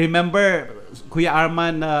 Remember, Kuya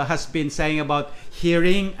Arman has been saying about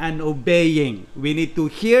hearing and obeying. We need to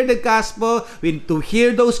hear the gospel, we need to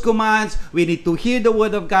hear those commands, we need to hear the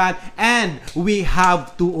word of God, and we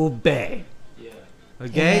have to obey. Yeah.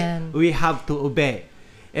 Okay? Amen. We have to obey.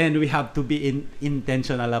 And we have to be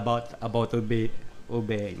intentional about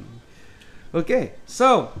obeying. Okay,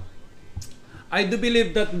 so I do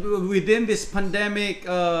believe that within this pandemic,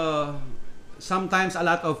 sometimes a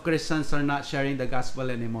lot of Christians are not sharing the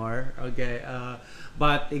gospel anymore. Okay,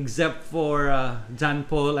 but except for John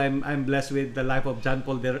Paul, I'm blessed with the life of John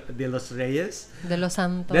Paul de los Reyes. De los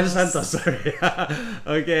Santos. De los Santos, sorry.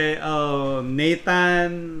 Okay,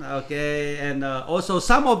 Nathan. Okay, and also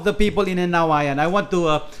some of the people in Enawayan.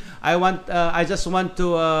 I just want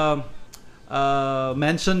to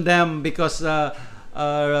mention them because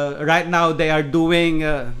right now they are doing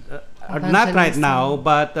not right now,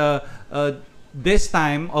 but this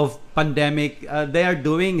time of pandemic, they are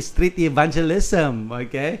doing street evangelism,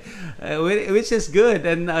 okay, which is good.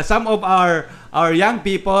 And some of our young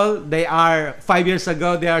people, they are 5 years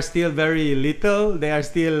ago, they are still very little. They are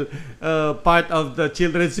still part of the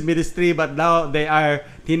children's ministry, but now they are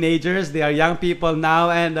teenagers. They are young people now,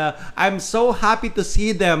 and I'm so happy to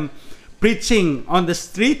see them preaching on the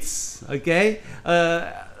streets. Okay,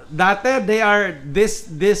 dati they are this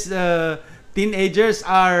teenagers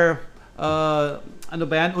are ano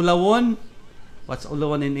ba yan? Ulawon? What's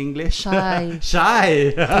ulawon in English? Shy.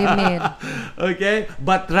 Shy. Timid. Okay?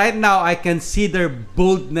 But right now, I can see their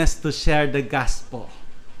boldness to share the gospel.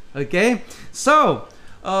 Okay? So,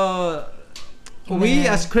 we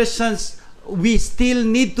as Christians, we still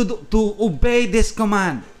need to obey this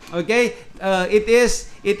command. Okay? It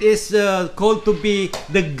is called to be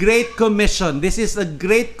the Great Commission. This is a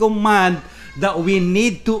great command that we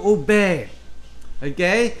need to obey.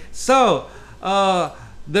 Okay, so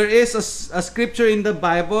there is a scripture in the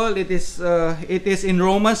Bible. It is in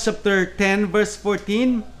Romans chapter 10 verse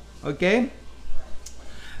 14. Okay,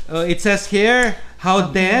 it says here,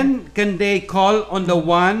 how then can they call on the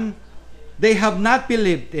one they have not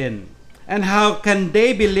believed in, and how can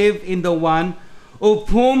they believe in the one of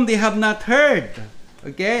whom they have not heard?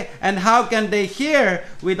 Okay, and how can they hear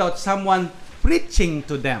without someone preaching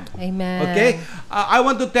to them? Amen. Okay, I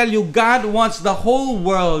want to tell you, God wants the whole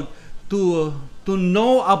world to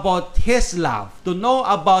know about His love, to know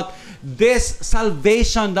about this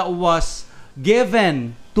salvation that was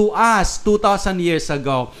given to us 2,000 years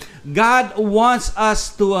ago. God wants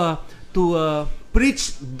us to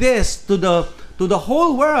preach this to the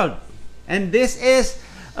whole world, and this is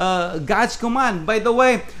God's command. By the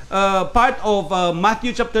way, part of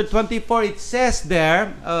Matthew chapter 24, it says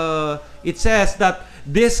there. It says that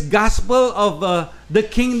this gospel of the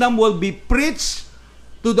kingdom will be preached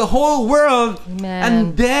to the whole world. Amen.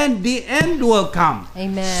 And then the end will come.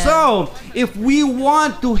 Amen. So, if we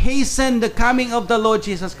want to hasten the coming of the Lord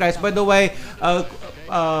Jesus Christ, by the way,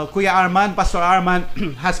 Kuya Arman, Pastor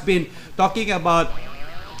Arman has been talking about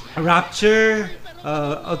rapture,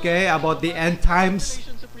 okay, about the end times.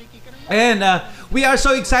 And we are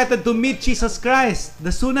so excited to meet Jesus Christ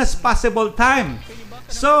the soonest possible time.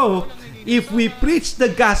 So, if we preach the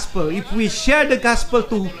gospel, if we share the gospel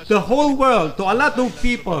to the whole world, to a lot of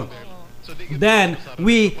people, then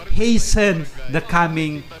we hasten the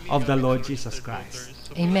coming of the Lord Jesus Christ.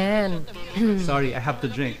 Amen. Sorry, I have to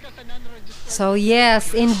drink. So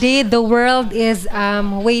yes, indeed, the world is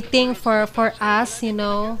waiting for us,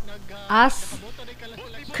 us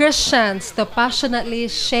Christians, to passionately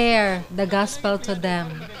share the gospel to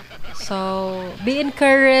them. So be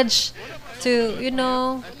encouraged to,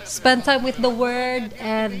 spend time with the Word,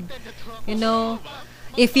 and,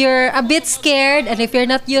 if you're a bit scared and if you're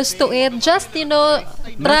not used to it, just, try.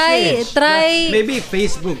 Maybe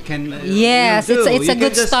Facebook can. Yes, it's a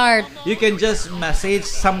good start. You can just message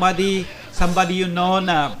somebody you know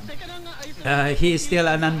na he is still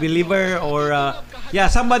an unbeliever, or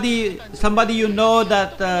somebody you know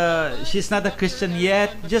that she's not a Christian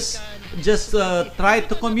yet. Just try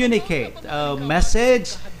to communicate,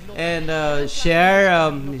 message, and share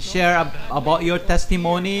about your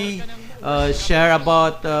testimony, share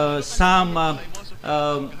about some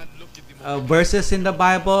verses in the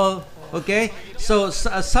Bible. Okay, so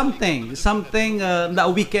something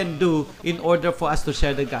that we can do in order for us to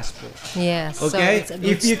share the gospel. Yes. Okay. So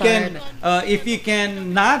it's a good If you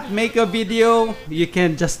can not make a video, you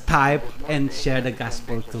can just type and share the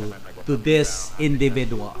gospel to these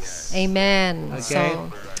individuals. Amen. Okay.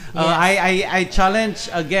 So, I challenge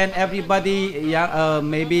again everybody,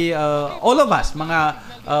 maybe all of us,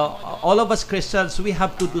 all of us Christians, we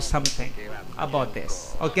have to do something about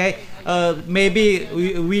this. Okay, maybe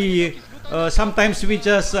we sometimes we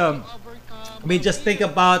just think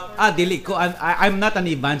about dili ko, I'm not an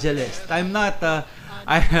evangelist. I'm not an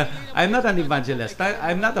evangelist.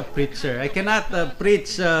 I'm not a preacher. I cannot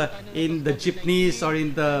preach in the jeepneys or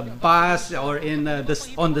in the bus or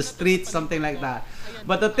on the street, something like that.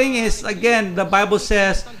 But the thing is, again, the Bible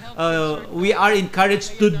says we are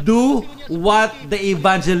encouraged to do what the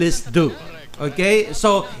evangelists do. Okay?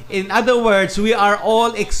 So, in other words, we are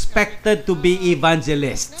all expected to be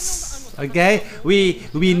evangelists. Okay? We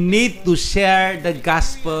need to share the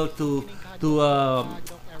gospel to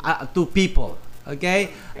people. Okay?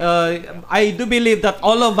 I do believe that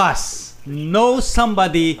all of us know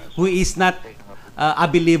somebody who is not a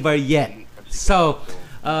believer yet. So,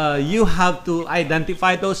 you have to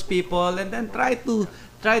identify those people and then try to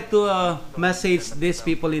message these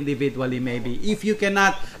people individually. Maybe if you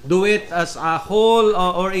cannot do it as a whole,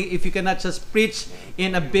 or if you cannot just preach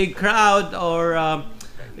in a big crowd, or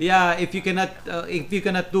if you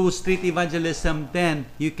cannot do street evangelism, then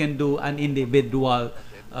you can do an individual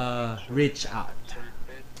reach out.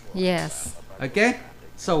 Yes. Okay,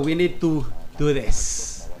 so we need to do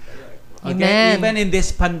this. Okay, Amen. even in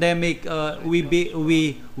this pandemic, we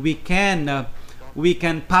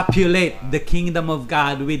can populate the kingdom of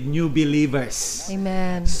God with new believers.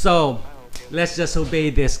 Amen. So let's just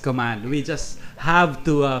obey this command. We just have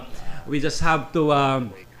to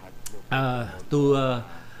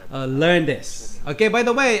learn this. Okay. By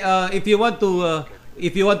the way, if you want to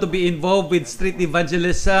be involved with street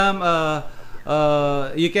evangelism,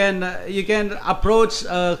 you can approach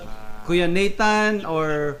Kuya Nathan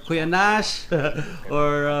or Kuya Nash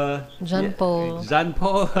or John Paul. John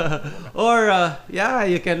Paul or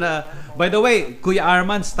you can by the way, Kuya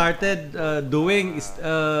Arman started doing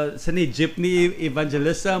jeepney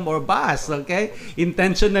evangelism or bus, okay?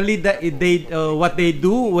 Intentionally, that they what they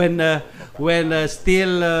do when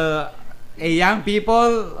still a young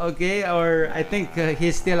people, okay, or I think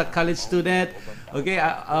he's still a college student, okay.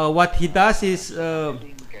 What he does is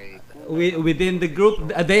within the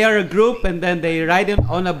group, they are a group, and then they ride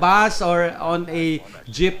on a bus or on a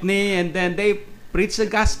jeepney, and then they preach the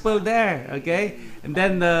gospel there, okay. And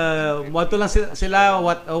then moto lang sila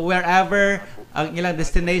wherever ang ilang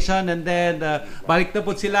destination, and then balik na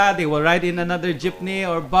po sila. They will ride in another jeepney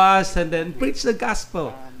or bus and then preach the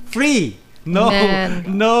gospel free. No,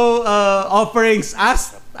 Amen. no offerings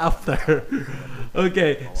asked after.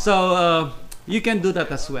 Okay, so you can do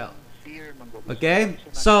that as well. Okay,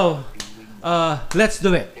 so let's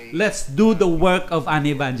do it. Let's do the work of an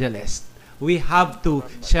evangelist. We have to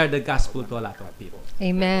share the gospel to a lot of people.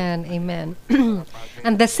 Amen. Amen.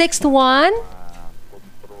 And the sixth one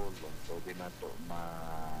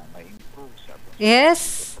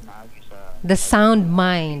is the sound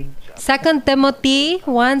mind. 2 Timothy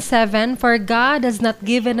 1:7, for God has not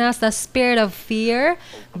given us the spirit of fear,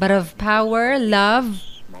 but of power, love,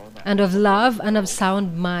 and of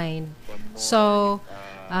sound mind. So,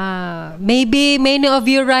 maybe many of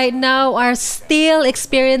you right now are still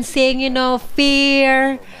experiencing,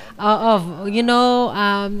 fear of,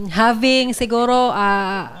 having siguro,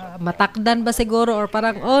 matakdan ba siguro, or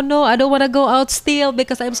parang, oh no, I don't want to go out still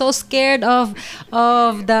because I'm so scared of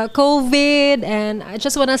the COVID and I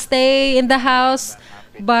just want to stay in the house.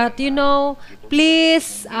 But,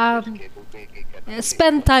 please,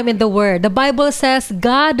 spend time in the Word. The Bible says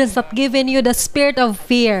God has not given you the spirit of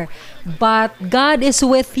fear, but God is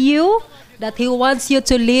with you, that He wants you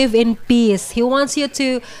to live in peace. He wants you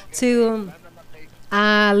to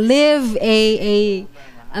live a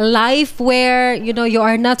life where, you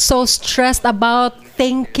are not so stressed about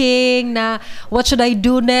thinking na what should I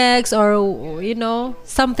do next, or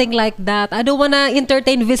something like that. I don't want to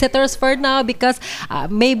entertain visitors for now because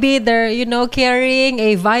maybe they're carrying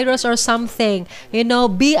a virus or something.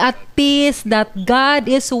 Be at peace that God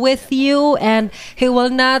is with you and He will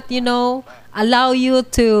not allow you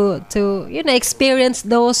to experience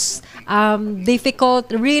those difficult,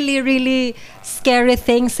 really really scary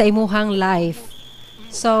things sa imuhang life.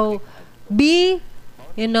 So be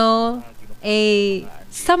a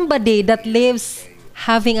somebody that lives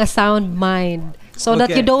having a sound mind, so that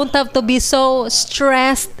you don't have to be so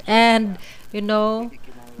stressed, and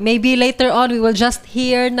maybe later on we will just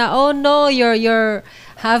hear na, oh no, you're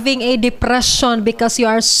having a depression because you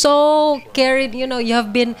are so carried, you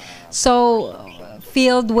have been so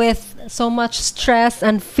filled with so much stress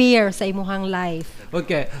and fear sa imuhang life.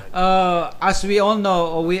 Okay, as we all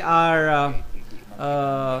know, we are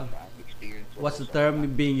what's the term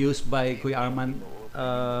being used by Kuya Arman?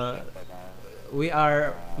 We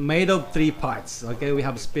are made of three parts. Okay, we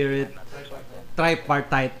have spirit,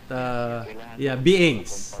 tripartite,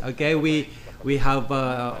 beings. Okay, we have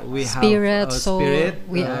spirit, soul, spirit,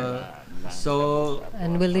 soul,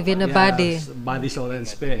 and we live in a body, soul, and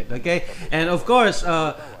spirit. Okay, and of course,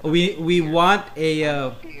 we want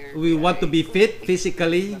to be fit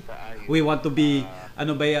physically. We want to be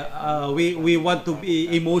we want to be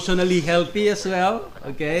emotionally healthy as well,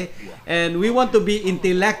 okay, and we want to be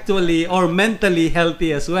intellectually or mentally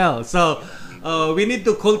healthy as well. So we need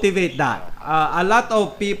to cultivate that. A lot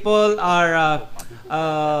of people are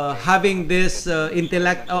having this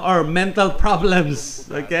intellect or mental problems,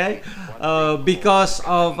 okay, because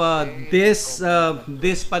of this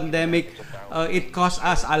pandemic. It caused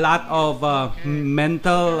us a lot of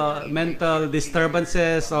mental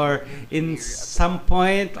disturbances, or in some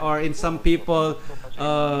point, or in some people,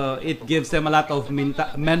 it gives them a lot of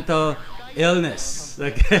mental illness.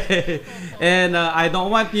 Okay, and I don't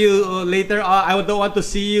want you later on. I don't want to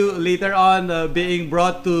see you later on being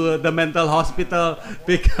brought to the mental hospital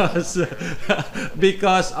because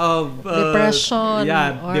because of Depression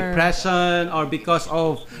or- depression, or because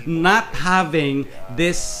of not having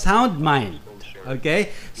this sound mind. Okay,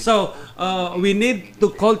 so we need to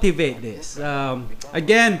cultivate this.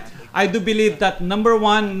 Again, I do believe that number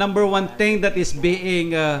one thing that is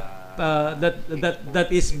being that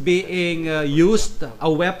is being used, a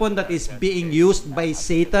weapon that is being used by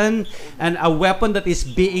Satan, and a weapon that is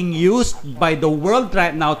being used by the world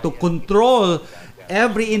right now to control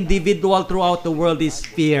every individual throughout the world is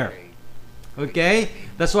fear. Okay?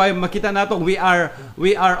 That's why makita nato we are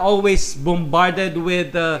always bombarded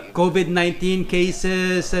with COVID-19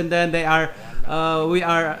 cases, and then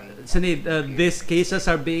these cases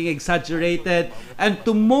are being exaggerated, and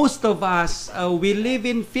to most of us we live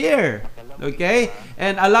in fear. Okay?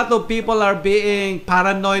 And a lot of people are being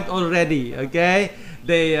paranoid already. Okay?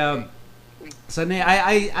 I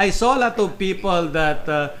saw a lot of people that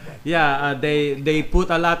they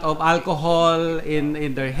put a lot of alcohol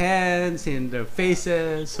in their hands, in their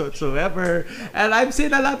faces, whatsoever. And I've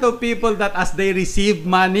seen a lot of people that as they receive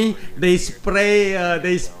money, they spray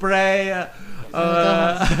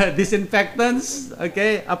disinfectants.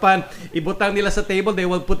 Okay, upon ibutang nila sa table, they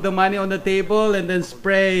will put the money on the table and then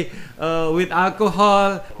spray with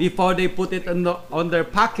alcohol before they put it on their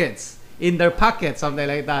pockets, in their pockets, something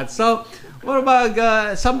like that. So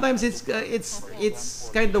sometimes it's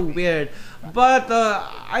kind of weird, but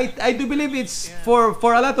I do believe it's for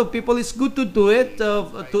a lot of people it's good to do it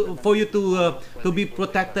for you to be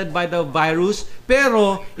protected by the virus.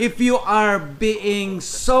 Pero if you are being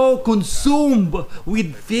so consumed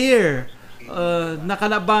with fear,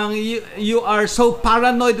 nakalabang you are so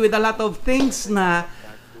paranoid with a lot of things na,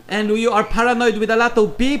 and you are paranoid with a lot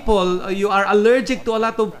of people, you are allergic to a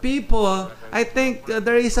lot of people, I think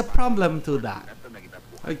there is a problem to that.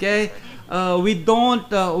 Okay? We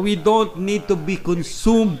don't need to be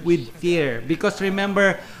consumed with fear, because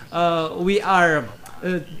remember,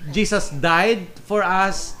 Jesus died for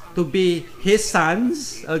us to be His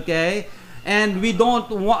sons. Okay? And he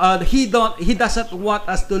doesn't want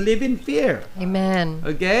us to live in fear. Amen.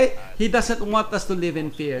 Okay? He doesn't want us to live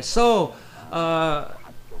in fear. So,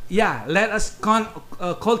 let us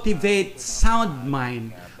cultivate sound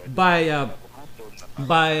mind by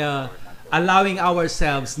allowing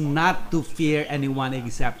ourselves not to fear anyone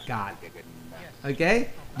except God. Okay?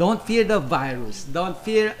 Don't fear the virus. Don't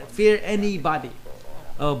fear anybody.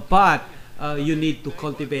 But you need to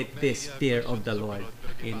cultivate this fear of the Lord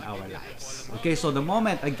in our lives. Okay? So the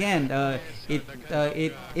moment, again, it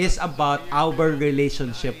is about our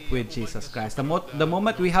relationship with Jesus Christ. The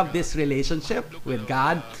moment we have this relationship with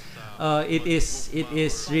God, it is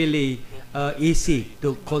really easy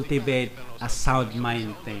to cultivate a sound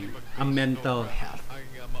mind thing, a mental health.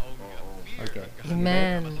 Okay.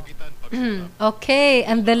 Amen. Okay,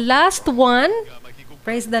 and the last one,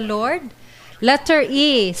 praise the Lord. Letter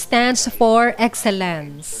E stands for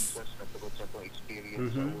excellence.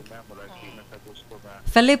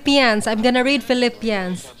 Philippians, I'm gonna read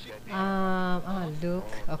Philippians. Luke,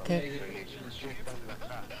 okay.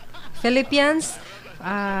 Philippians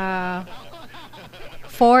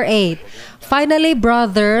 4:8. Finally,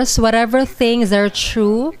 brothers, whatever things are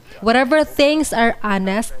true, whatever things are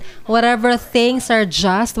honest, whatever things are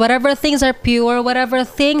just, whatever things are pure, whatever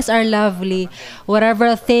things are lovely,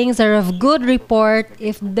 whatever things are of good report,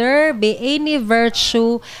 if there be any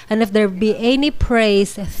virtue and if there be any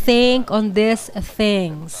praise, think on these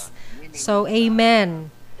things. So,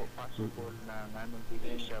 amen.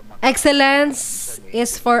 Excellence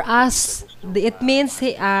is for us, it means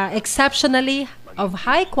exceptionally of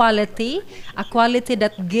high quality, a quality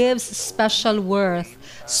that gives special worth.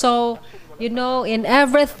 So, in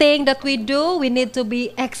everything that we do, we need to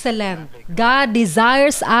be excellent. God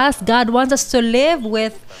desires us, God wants us to live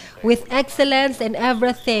with excellence in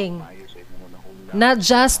everything. Not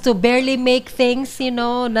just to barely make things,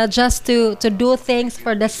 not just to do things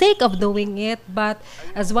for the sake of doing it, but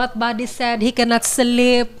as what Buddy said, he cannot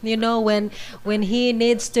sleep, when he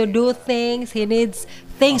needs to do things, he needs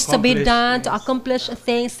things to be done, to accomplish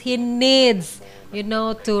things, he needs,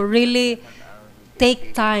 to really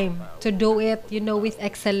take time to do it, with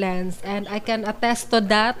excellence. And I can attest to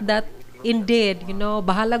that indeed,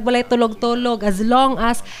 bahalag balay tulog-tulog, as long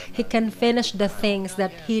as he can finish the things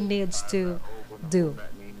that he needs to do.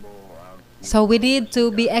 So we need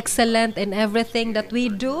to be excellent in everything that we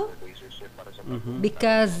do,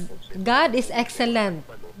 because God is excellent,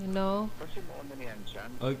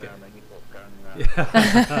 Okay.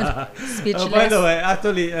 By the way,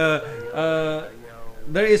 actually,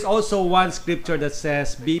 there is also one scripture that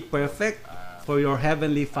says, "Be perfect, for your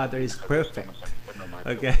heavenly Father is perfect."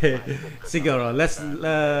 Okay, siguro.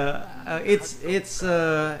 It's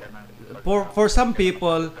for some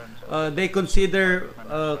people, they consider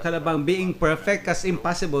kalabang being perfect as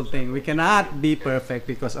impossible thing. We cannot be perfect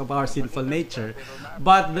because of our sinful nature.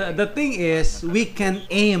 But the thing is, we can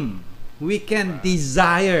aim, we can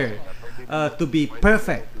desire to be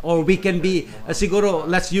perfect, or we can be siguro,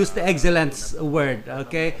 let's use the excellence word,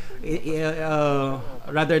 okay,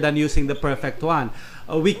 rather than using the perfect one.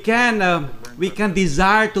 We can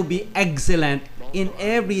desire to be excellent in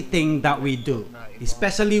everything that we do,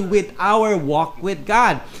 especially with our walk with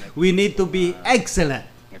God. We need to be excellent,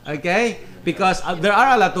 okay? Because there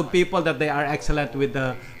are a lot of people that they are excellent with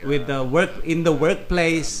the work in the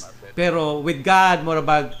workplace. Pero with God, more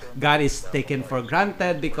about God is taken for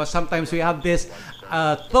granted, because sometimes we have this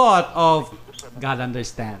thought of God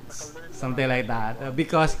understands, something like that,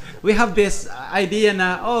 because we have this idea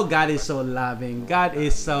na, oh, God is so loving, God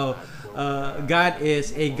is a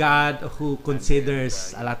God who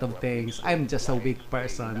considers a lot of things. I'm just a weak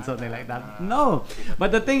person, something like that. No,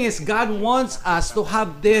 but the thing is, God wants us to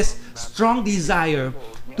have this strong desire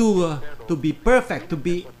to be perfect, to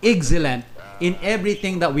be excellent in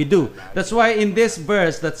everything that we do. That's why in this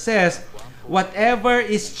verse that says, whatever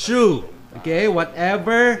is true, okay,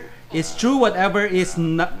 whatever is true, whatever is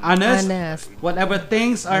honest, whatever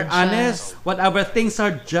things are honest, whatever things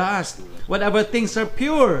are just, whatever things are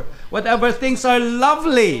pure, whatever things are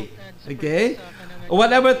lovely, okay,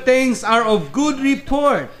 whatever things are of good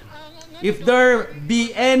report, if there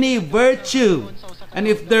be any virtue, and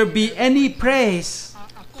if there be any praise,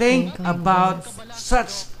 think about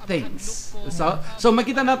such things. So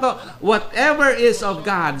makita na to, whatever is of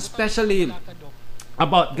God, especially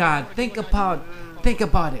about God, think about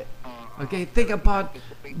it. Okay, think about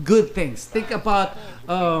good things. Think about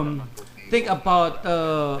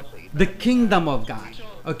the kingdom of God.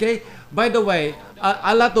 Okay. By the way,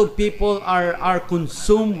 a lot of people are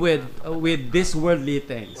consumed with these worldly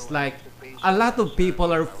things. Like, a lot of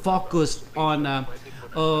people are focused on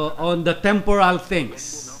the temporal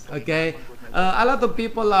things. Okay. A lot of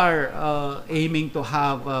people are aiming to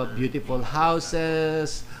have beautiful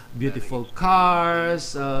houses, beautiful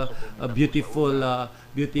cars,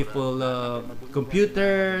 beautiful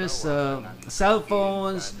computers, cell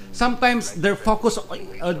phones. Sometimes their focus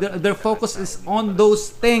is on those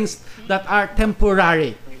things that are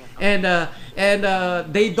temporary, and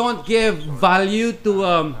they don't give value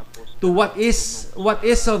to what is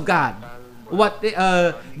of God.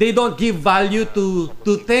 They don't give value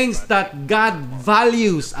to things that God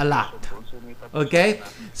values a lot. Okay,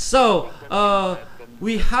 so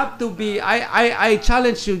we have to be. I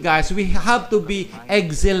challenge you guys. We have to be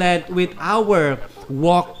excellent with our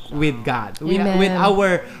walk with God. With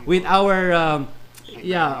our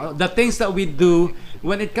the things that we do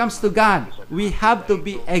when it comes to God. We have to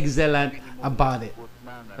be excellent about it.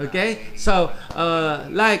 Okay, so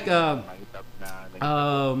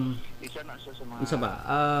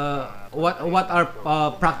what are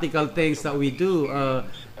practical things that we do,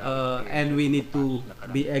 and we need to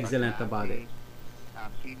be excellent about it.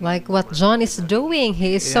 Like what John is doing.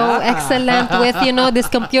 He is so excellent with, this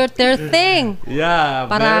computer thing. Yeah,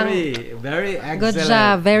 Parang, very excellent. Good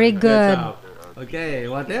job, very good. Job. Okay,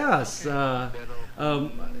 what else?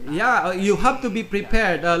 You have to be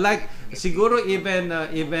prepared. Like, siguro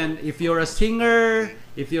even if you're a singer,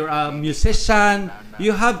 if you're a musician,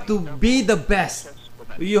 you have to be the best.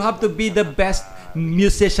 You have to be the best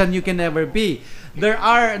musician you can ever be. There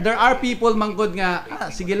are people manggod nga,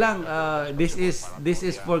 sige lang, this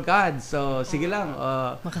is for God. So sige lang,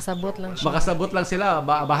 makasabot lang siya. Makasabot lang sila.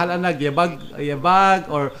 Bahala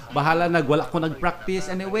yabag, or bahala wala ko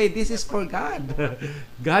nag-practice. Anyway, this is for God.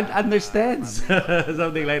 God understands.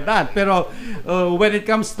 Something like that. Pero when it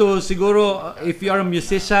comes to siguro, if you are a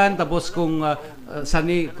musician, tapos kung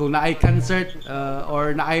naay concert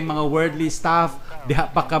or naay mga worldly stuff,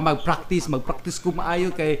 diha pa ka magpractice ko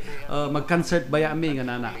maayo kay mag-concert baya mi nga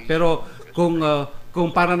nana. Pero kung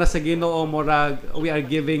para na sa Ginoo, morag we are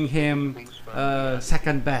giving him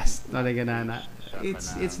second best na ganana,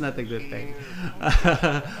 it's not a good thing.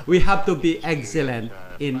 We have to be excellent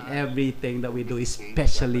in everything that we do,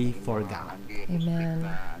 especially for God. Amen.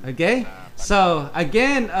 Okay, so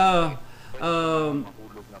again,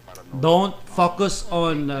 don't focus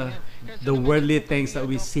on the worldly things that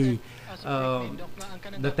we see,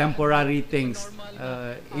 the temporary things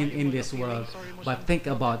in this world, but think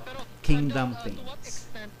about kingdom things.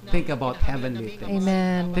 Think about heavenly things.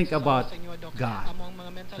 Amen. Think about God.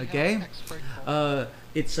 Okay?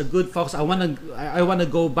 It's a good focus. I wanna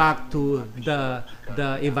go back to the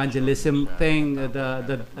evangelism thing,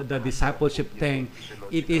 the discipleship thing.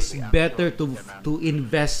 It is better to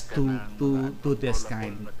invest to this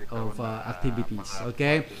kind of activities.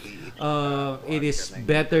 Okay? It is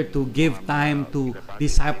better to give time to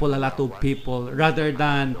disciple a lot of people rather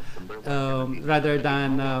than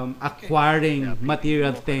acquiring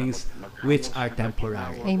material things which are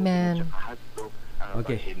temporary. Amen.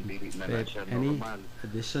 Okay. Any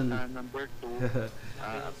addition? Number two,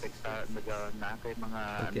 na kay mga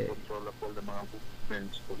Okay. uncontrollable na mga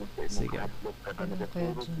movements kung Sige. mga hablog ka na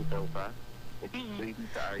nagatulog, bitaw ka. Explain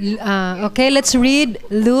Okay, let's read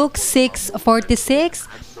Luke 6:46.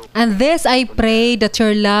 And this I pray that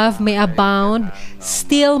your love may abound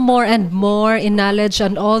still more and more in knowledge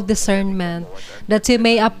and all discernment, that you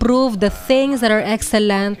may approve the things that are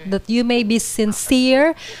excellent, that you may be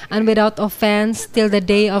sincere and without offense till the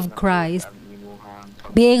day of Christ,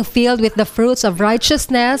 being filled with the fruits of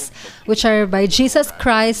righteousness, which are by Jesus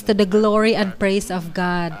Christ to the glory and praise of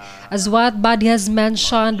God. As what Buddy has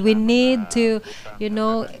mentioned, we need to,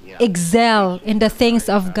 excel in the things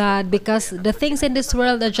of God, because the things in this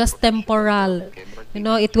world are just temporal.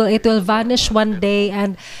 It will vanish one day,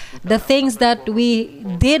 and the things that we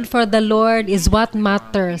did for the Lord is what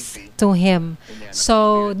matters to Him.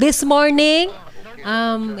 So this morning,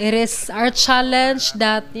 it is our challenge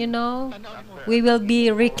that we will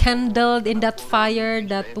be rekindled in that fire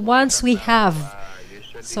that once we have.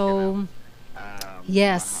 So,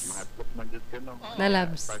 yes.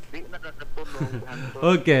 Lalabs.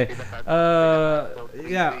 Okay.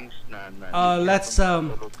 Yeah.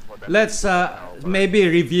 Let's maybe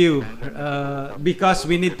review because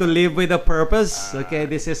we need to live with a purpose. Okay,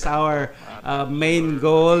 this is our main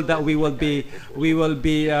goal that we will be we will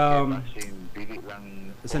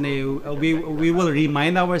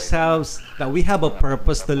remind ourselves that we have a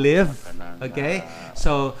purpose to live. Okay,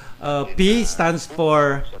 so P stands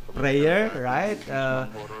for prayer, right?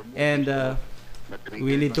 And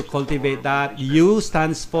we need to cultivate that. U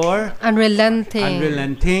stands for Unrelenting.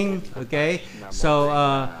 Unrelenting. Okay, so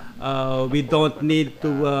we don't need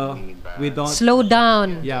to slow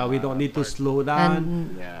down. Yeah, we don't need to slow down.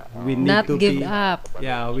 And we need not to give up.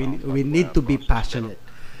 Yeah, we need to be passionate.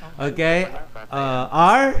 Okay,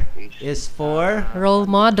 R is for Role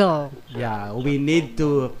model. yeah. We need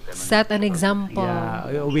to Set an example.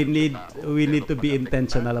 yeah. We need to be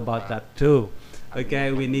intentional about that too.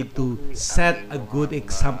 Okay, we need to set a good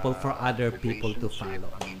example for other people to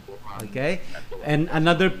follow. Okay, and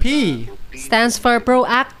another P Stands for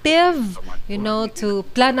proactive, to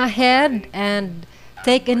plan ahead and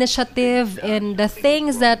take initiative in the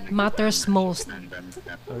things that matters most.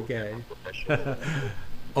 Okay.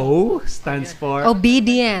 O stands for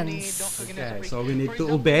Obedience. okay, so we need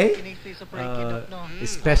to obey,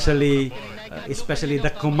 especially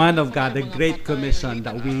the command of God, the Great Commission,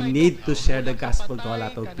 that we need to share the gospel to a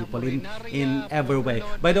lot of people in every way.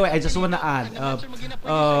 By the way, I just want to add,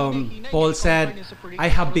 Paul said, "I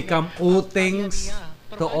have become all things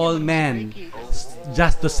to all men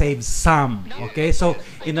just to save some." Okay, so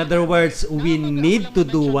in other words, we need to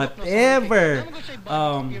do whatever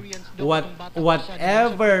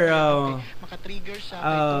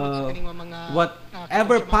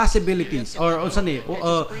whatever possibilities or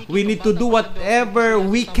we need to do whatever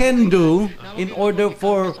we can do in order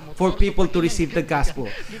for people to receive the gospel.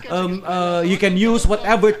 You can use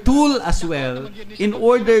whatever tool as well in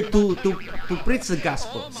order to preach the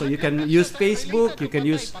gospel. So you can use Facebook, you can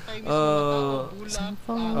use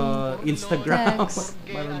Instagram.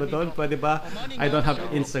 Meron ba doon? Pwede ba? I don't have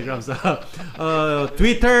Instagram. So,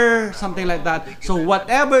 Twitter, something like that. So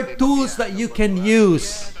whatever tools that you can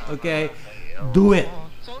use, okay, do it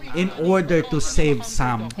in order to save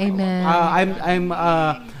some. Amen.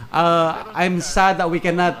 I'm sad that we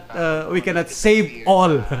cannot save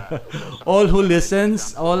all all who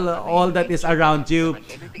listens, all that is around you,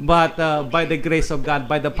 but by the grace of God,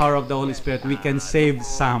 by the power of the Holy Spirit, we can save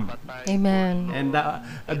some. Amen. And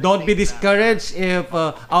don't be discouraged if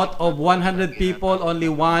out of 100 people only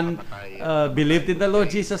one believed in the Lord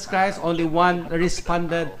Jesus Christ, only one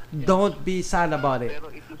responded. Don't be sad about it.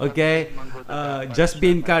 Okay, just be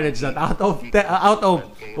encouraged that out of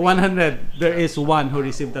 100 there is one who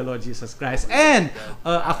received the Lord Jesus Christ. And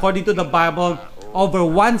according to the Bible, over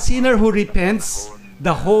one sinner who repents,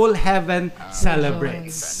 the whole heaven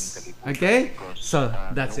celebrates. Okay, so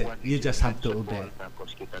that's it. You just have to obey.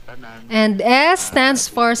 And S stands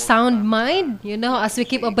for sound mind. As we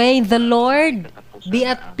keep obeying the Lord, Be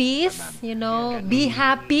at peace, be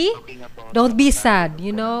happy. Don't be sad,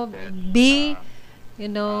 be at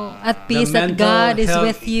The peace that mental God is health.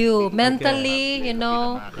 with you. Okay. Mentally,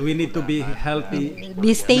 We need to be healthy.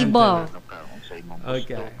 be stable.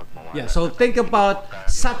 Okay. Yeah. So think about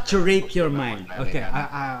saturate your mind. Okay.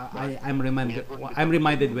 I'm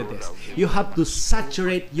reminded with this. You have to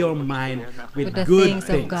saturate your mind with With the good things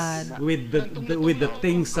of God. with the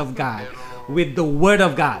things of God, with the Word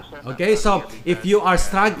of God. Okay. So if you are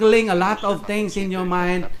struggling a lot of things in your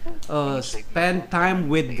mind, spend time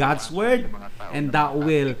with God's Word, and that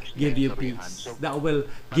will give you peace. That will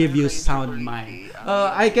give you sound mind.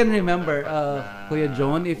 I can remember, Kuya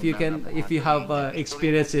John, if you have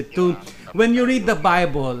experienced it too. When you read the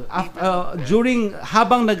Bible,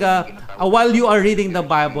 while you are reading the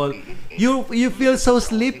Bible, you feel so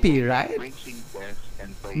sleepy, right?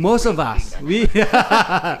 Most of us,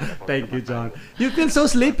 thank you, John. You feel so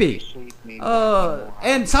sleepy,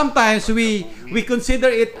 and sometimes we consider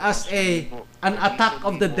it as an attack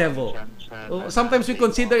of the devil. Sometimes we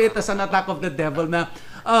consider it as an attack of the devil.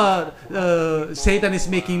 Satan is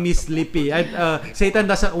making me sleepy. Satan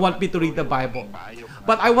doesn't want me to read the Bible.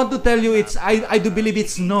 But I want to tell you, I do believe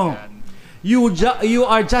it's no. You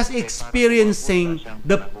are just experiencing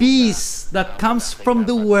the peace that comes from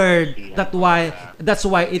the Word. That's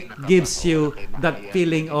why it gives you that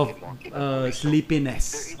feeling of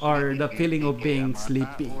sleepiness, or the feeling of being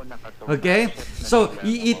sleepy. Okay, so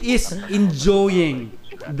it is enjoying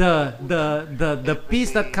the peace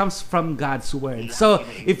that comes from God's Word. So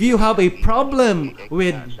if you have a problem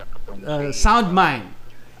with sound mind,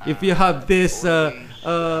 if you have this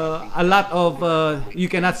a lot of you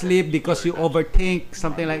cannot sleep because you overthink,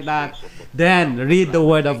 something like that, then read the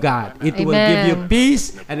Word of God. It will give you Amen.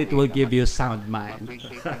 peace, and it will give you sound mind.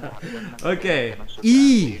 Okay,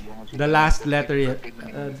 E, the last letter.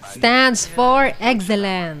 Stands for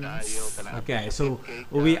excellence. Okay, so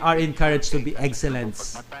we are encouraged to be excellent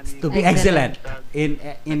Excellent.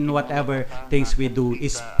 in whatever things we do,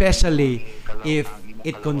 especially if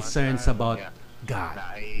it concerns about God,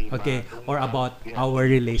 okay, or about our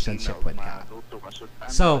relationship with God.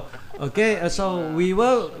 So, okay, so we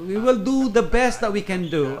will do the best that we can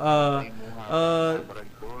do.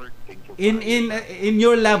 In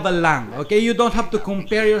your level lang, okay? You don't have to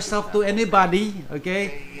compare yourself to anybody,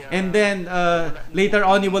 okay? And then later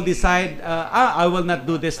on you will decide, I will not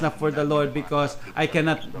do this now for the Lord because I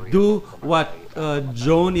cannot do what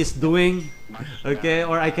Joan is doing, okay?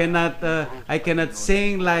 Or I cannot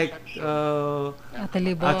sing like Ate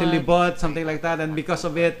Libot, something like that, and because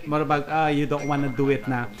of it, marabag, you don't want to do it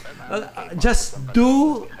now. Just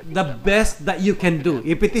do the best that you can do.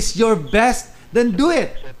 If it is your best, then do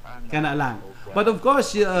it. Kana lang. But of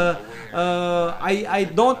course, I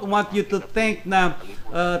don't want you to think na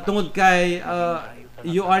tungod kay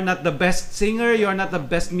you are not the best singer, you are not the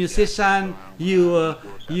best musician,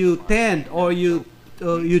 you tend or you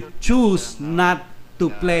choose not to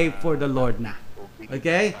play for the Lord na.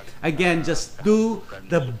 Okay? Again, just do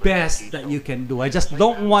the best that you can do. I just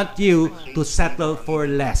don't want you to settle for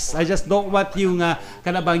less. I just don't want you nga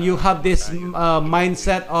kanabang you have this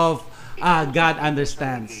mindset of God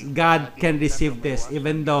understands. God can receive this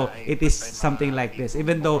even though it is something like this.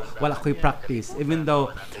 Even though wala ko'y practice. Even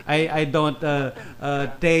though I don't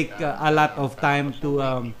take a lot of time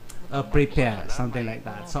to prepare, something like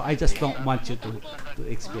that. So I just don't want you to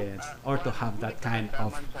experience or to have that kind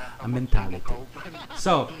of mentality.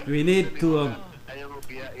 So we need to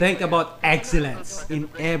think about excellence in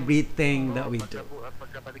everything that we do.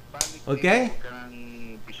 Okay?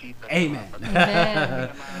 Amen. Amen.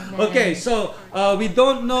 Okay, so we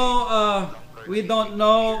don't know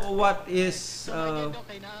what is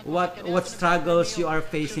what struggles you are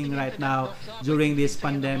facing right now during this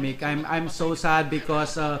pandemic. I'm so sad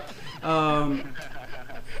because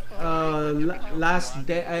last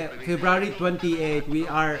day, February 28, we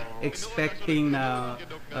are expecting the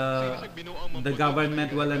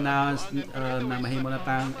government will announce na mahimo na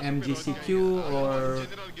tang MGCQ or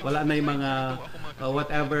wala na yung mga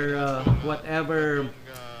whatever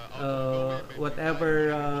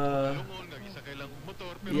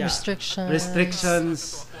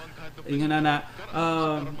restrictions yun na.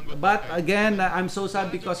 But again, I'm so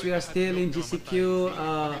sad because we are still in GCQ,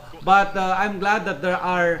 but I'm glad that there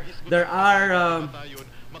are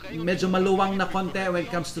medyo maluwang na konti when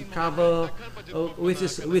it comes to travel, which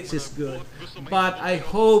is good. But I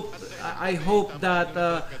hope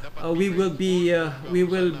that we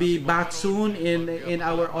will be back soon in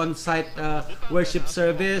our on-site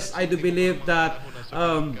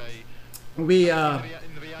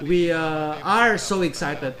are so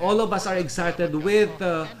excited. All of us are excited with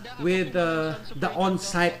the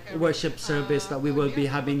on-site worship service that we will be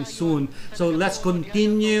having soon. So let's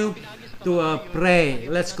continue to pray.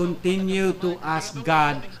 Let's continue to ask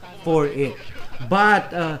God for it. But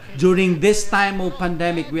during this time of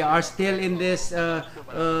pandemic, we are still in this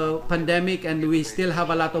pandemic, and we still have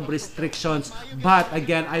a lot of restrictions. But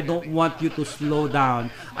again, I don't want you to slow down.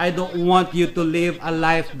 I don't want you to live a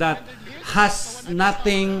life that has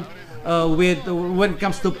nothing with when it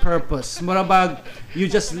comes to purpose. Morabag, you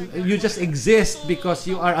just exist because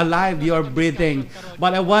you are alive, you are breathing.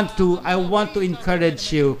 But I want to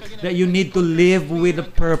encourage you that you need to live with a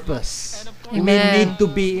purpose. Amen. We need to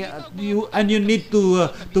be you need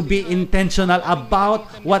to be intentional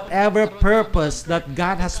about whatever purpose that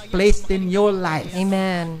God has placed in your life.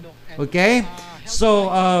 Amen. Okay?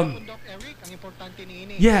 So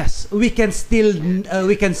yes, we can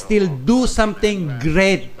still do something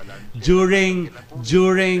great during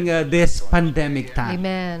this pandemic time.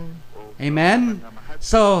 Amen. Amen.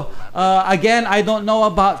 So again, I don't know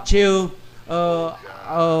about you.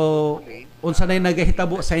 Unsa na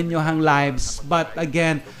nagahitabo sa inyohang lives, but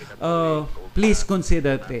again, please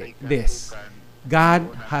consider this. God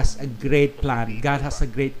has a great plan. God has a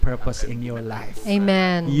great purpose in your life.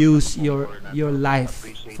 Amen. Use your life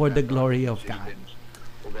for the glory of God.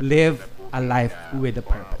 Live a life with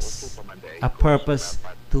a purpose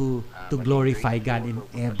to glorify God in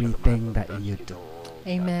everything that you do.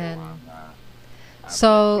 Amen.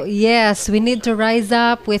 So, yes, we need to rise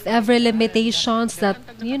up with every limitations that,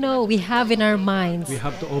 we have in our minds. We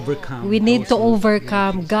have to overcome. We need to those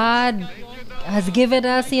overcome. God has given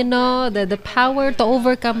us, the power to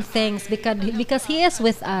overcome things because He is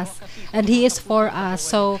with us and He is for us.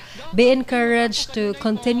 So, be encouraged to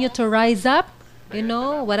continue to rise up.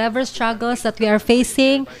 Whatever struggles that we are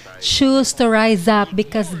facing, choose to rise up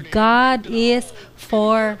because God is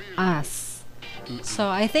for us. So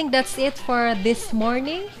I think that's it for this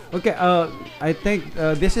morning. Okay, I think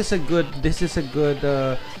this is a good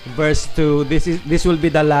verse to this will be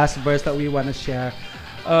the last verse that we want to share.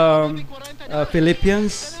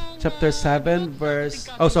 Philippians chapter 3 verse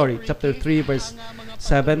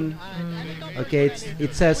 7. Okay,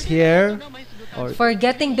 it says here,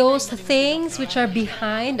 forgetting those things which are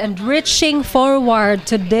behind and reaching forward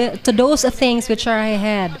to those things which are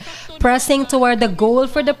ahead, pressing toward the goal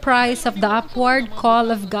for the prize of the upward call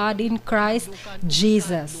of God in Christ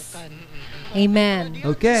Jesus. Amen.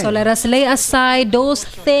 Okay. So let us lay aside those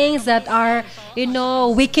things that are,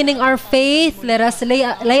 weakening our faith. Let us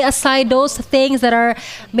lay aside those things that are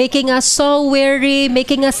making us so weary,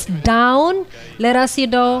 making us down. Let us,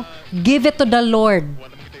 give it to the Lord.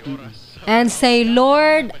 And say,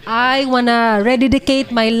 Lord, I want to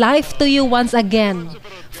rededicate my life to you once again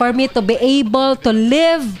for me to be able to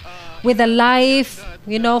live with a life,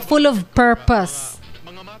 full of purpose.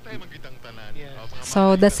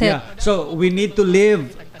 So that's it. Yeah. So we need to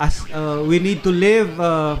live as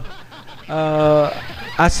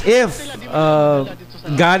if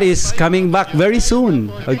God is coming back very soon,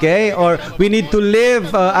 okay? Or we need to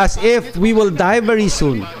live as if we will die very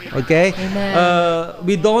soon, okay?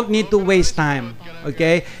 We don't need to waste time,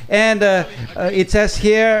 okay? And it says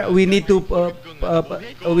here we need to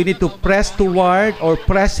press toward or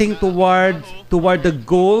pressing toward the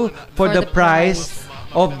goal for the prize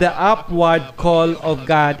of the upward call of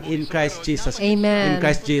God in Christ Jesus. Amen. In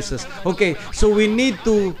Christ Jesus. Okay, so we need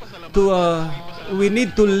to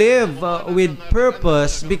live with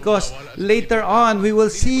purpose because later on we will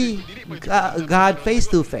see God face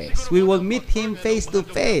to face. We will meet Him face to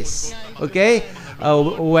face. Okay,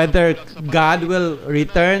 whether God will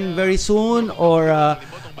return very soon or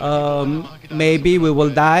maybe we will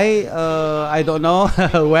die. I don't know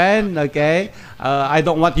when. Okay, I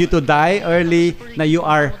don't want you to die early. Now you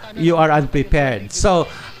are unprepared. So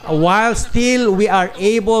while still we are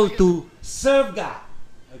able to serve God,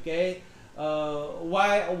 okay.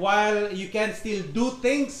 While you can still do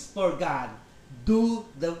things for God, do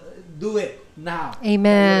it now.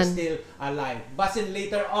 Amen. That you're still alive. Basin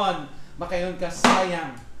later on, makayon ka,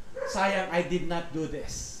 sayang, I did not do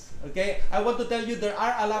this. Okay? I want to tell you, there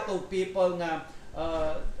are a lot of people na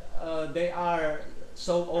they are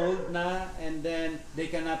so old na, and then they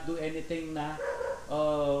cannot do anything na,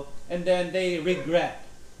 and then they regret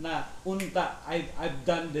na unta I've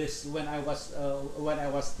done this when I was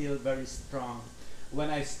still very strong, when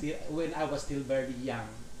I was still very young,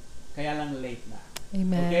 kaya lang late na.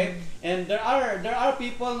 Amen. Okay, and there are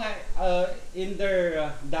people in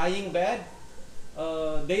their dying bed,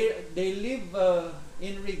 they live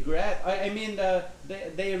in regret. I mean,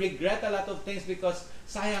 they regret a lot of things because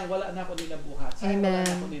sayang wala na ako ninabuhat. Sayang wala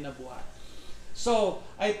na ako ninabuhat. So,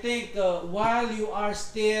 I think while you are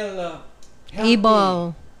still healthy,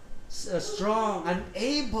 Able. Strong, and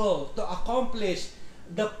able to accomplish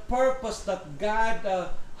the purpose that God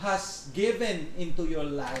has given into your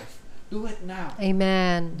life, do it now.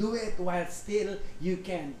 Amen. Do it while still you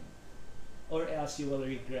can, or else you will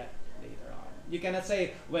regret later on. You cannot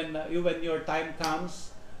say when your time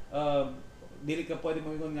comes, dili ka pwede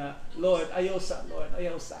mo nga, Lord, ayaw sa, Lord,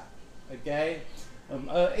 ayaw sa. Okay?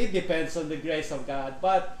 It depends on the grace of God.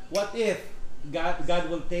 But what if God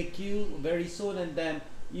will take you very soon and then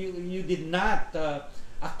you did not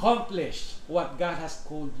accomplish what God has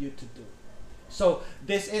called you to do? So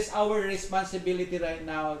this is our responsibility right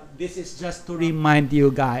now. This is just to remind you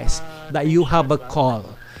guys that you have a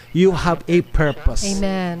call. You have a purpose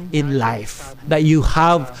Amen. in life that you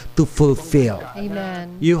have to fulfill.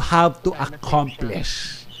 Amen. You have to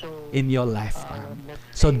accomplish in your lifetime.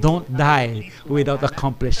 So don't die without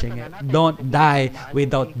accomplishing it. Don't die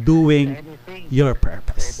without doing your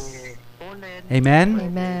purpose. Amen?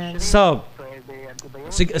 Amen. So,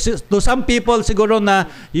 to some people siguro na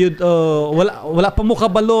wala pa mo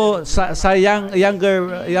kabalo sa younger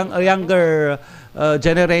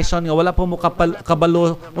generation nga wala pa mo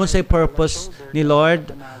kabalo unsay purpose ni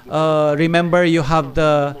Lord. Remember, you have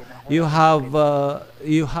the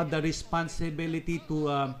responsibility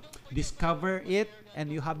to discover it, and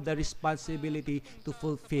you have the responsibility to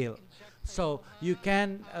fulfill. So you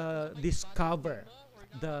can discover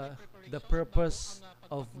the purpose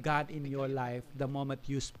of God in your life the moment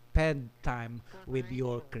you spend time with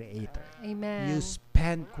your Creator. Amen. You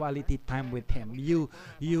spend quality time with Him. You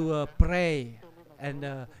pray,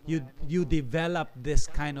 and you develop this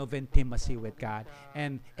kind of intimacy with God,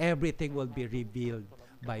 and everything will be revealed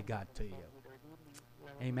by God to you.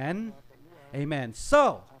 Amen. Amen.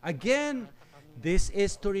 So again, this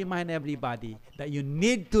is to remind everybody that you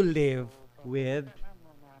need to live with,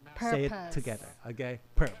 say it Purpose. together, okay?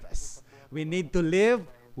 Purpose. We need to live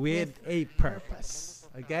with a purpose,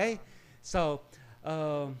 okay? So,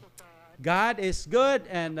 God is good,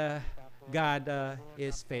 and God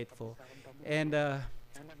is faithful, and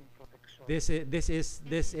this is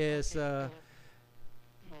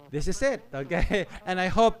it, okay? And I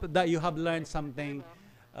hope that you have learned something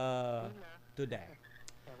today.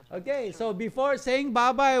 Okay, so before saying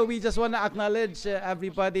bye-bye, we just want to acknowledge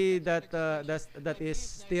everybody that is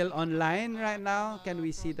still online right now. Can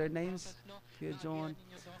we see their names? Kuya John.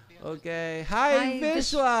 Okay. Hi, Hi,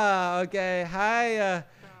 Vishwa. Okay. Hi,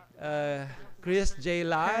 Chris J.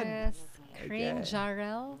 Ladd. Chris, Kring, Okay.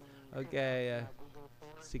 Jarrell, Okay.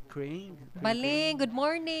 Si Kring. Baling, good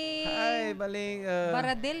morning. Hi, Baling.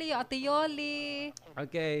 Baradilio, Ate Yoli,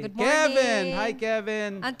 Okay. Good Kevin. morning. Hi,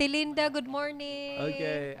 Kevin. Auntie Linda, good morning.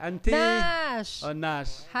 Okay. Auntie. Nash. Oh,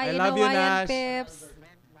 Nash. Hi, I love you, Inawayan Nash. Pips.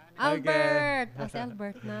 Albert. Si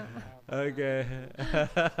Albert na. Okay.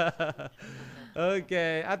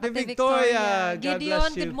 Okay. Ate Ate Victoria. God Gideon,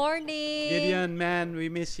 bless you. good morning. Gideon, man, we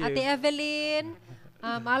miss you. Ate Evelyn,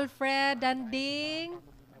 Alfred, Danding,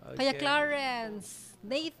 Kaya Okay. Clarence,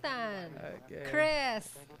 Nathan, Okay. Chris,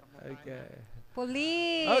 Okay.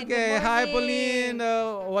 Pauline. Okay, good hi morning.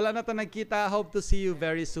 Pauline. Wala na tayo nagkita. Hope to see you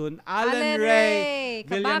very soon. Alan Alan Ray Ray,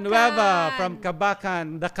 Villanueva Kabakan. from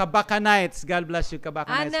Kabakan. The Kabakanites. God bless you,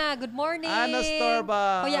 Kabakanites. Anna, good morning. Anna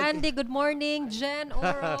Storba. Kuya Okay. Andy, good morning. Jen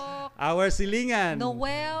Orok. Our silingan.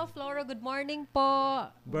 Noel, Flora, good morning po.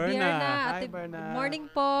 Berna. Hi, Ate, Berna. good morning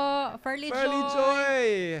po. Pearly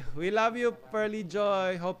Joy. We love you, Pearly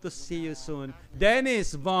Joy. Hope to see you soon.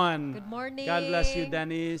 Dennis Vaughn. Good morning. God bless you,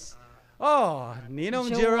 Dennis. Oh,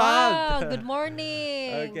 Ninong Joel, Gerald. good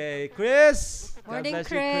morning. Okay, Chris. Morning, God bless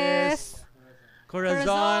Chris. you, Chris. Corazon,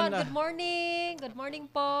 Corazon. good morning. Good morning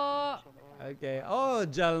po. Okay. Oh,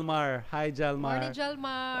 Jalmar. Hi, Jalmar. Morning,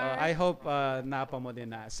 Jalmar. I hope napa mo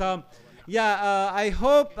din na. So, yeah, I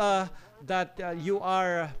hope that you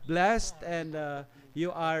are blessed and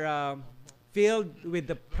you are filled with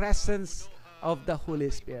the presence of the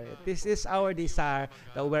Holy Spirit. This is our desire,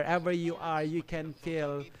 that wherever you are, you can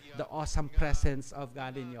feel the awesome presence of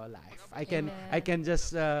God in your life. I can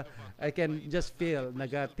just feel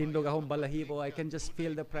nagatindog akong balahibo. I can just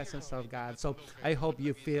feel the presence of God. So I hope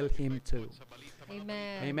you feel Him too.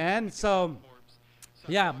 Amen. Amen. So,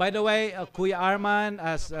 yeah, by the way, Kuya Arman,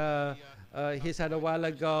 as he said a while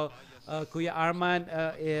ago, Kuya Arman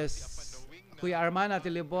Kuya Arman at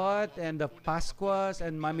Libot and the Pascuas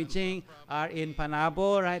and Mami Jing are in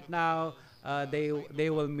Panabo right now. They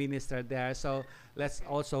will minister there. So let's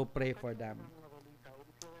also pray for them.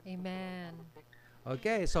 Amen.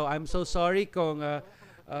 Okay, so I'm so sorry kung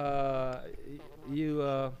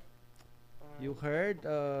you you heard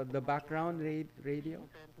the background radio.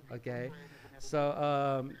 Okay,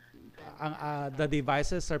 so the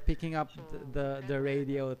devices are picking up the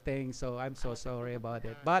radio thing, so I'm so sorry about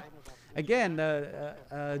it. But again,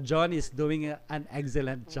 John is doing an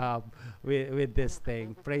excellent job with this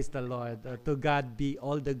thing. Praise the Lord. To God be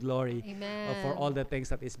all the glory for all the things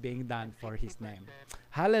that is being done for His name.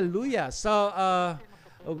 Hallelujah. So,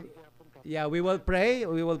 yeah, we will pray.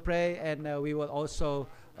 We will pray, and we will also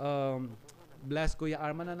bless Kuya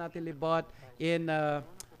Arman and Ate Libot in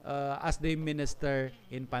as they minister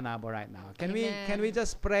in Panabo right now. Can we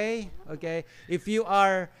just pray? Okay. If you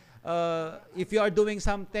are doing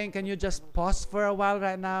something, can you just pause for a while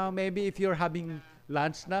right now? Maybe if you're having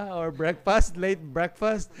lunch now or breakfast, late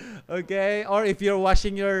breakfast, okay? Or if you're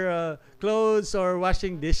washing your clothes or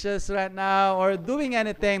washing dishes right now or doing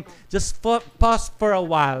anything, just pause for a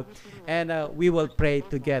while and we will pray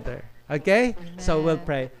together, okay? Amen. So we'll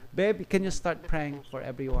pray. Babe, can you start praying for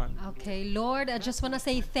everyone? Okay, Lord, I just want to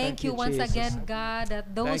say thank you once Jesus. again, God,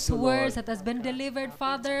 that those You, words Lord. that has been delivered,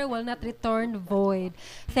 Father, will not return void.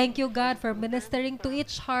 Thank you, God, for ministering to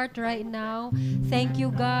each heart right now. Thank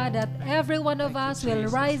you, God, that every one of us will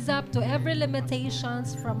Jesus. rise up to every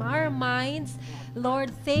limitations from our minds.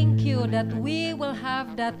 Lord, thank you that we will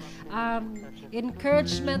have that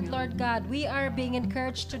encouragement, Lord God. We are being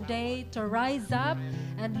encouraged today to rise up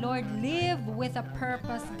and, Lord, live with a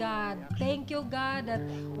purpose, God. Thank you, God, that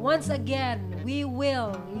once again we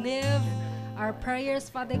will live our prayers,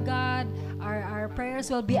 Father God. Our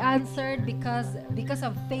prayers will be answered because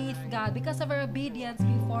of faith, God, because of our obedience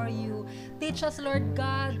before you. Teach us, Lord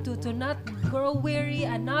God, to not grow weary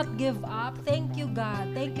and not give up. Thank you,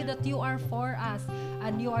 God. Thank you that you are for us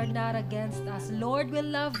and you are not against us. Lord, we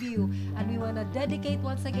love you and we want to dedicate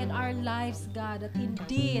once again our lives, God, that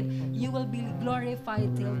indeed you will be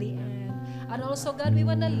glorified till the end. And also, God, we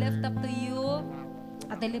want to lift up to you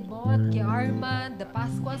Ate Libot, Kuya Arman, the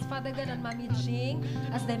Pascuas, Father God, and Mami Jing,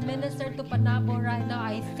 as they minister to Panabo right now.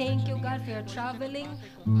 I thank you, God, for your traveling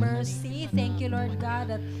mercy. Thank you, Lord God,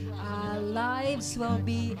 that lives will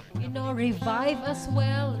be, revived as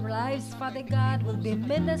well. Lives, Father God, will be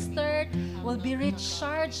ministered, will be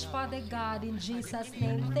recharged, Father God, in Jesus'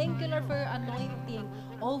 name. Thank you, Lord, for your anointing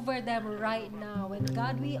over them right now. And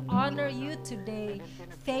God, we honor you today.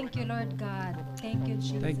 Thank you, Lord God. Thank you,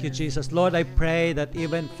 Jesus. Thank you, Jesus. Lord, I pray that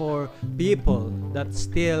even for people that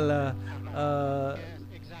still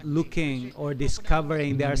looking or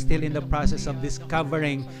discovering, they are still in the process of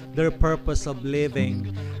discovering their purpose of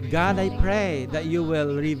living. God, I pray that you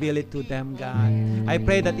will reveal it to them, God. I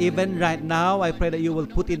pray that even right now, I pray that you will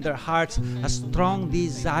put in their hearts a strong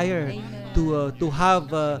desire to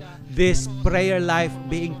have this prayer life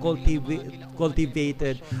being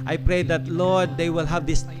cultivated. I pray that, Lord, they will have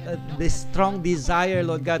this strong desire,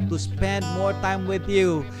 Lord God, to spend more time with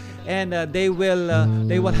you, and they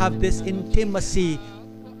will have this intimacy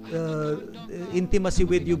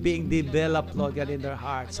with you being developed, Lord God, in their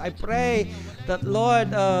hearts. I pray that,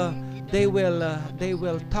 Lord, they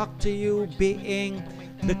will talk to you, being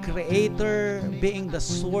the creator, being the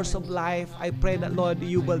source of life. I pray that, Lord,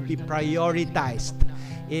 you will be prioritized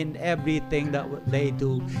in everything that they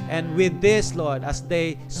do. And with this, Lord, as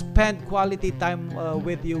they spend quality time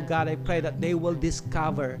with you, God, I pray that they will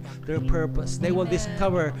discover their purpose. They will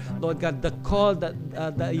discover, Lord God, the call that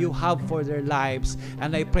you have for their lives.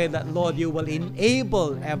 And I pray that, Lord, you will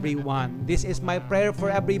enable everyone. This is my prayer for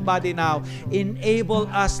everybody now. Enable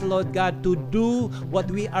us, Lord God, to do what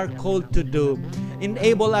we are called to do.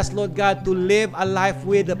 Enable us, Lord God, to live a life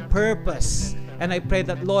with a purpose. And I pray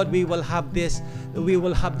that, Lord, we will have this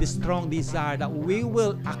strong desire that we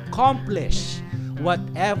will accomplish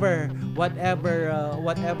whatever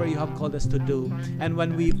you have called us to do. And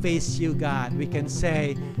when we face you, God, we can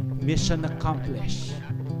say, mission accomplished.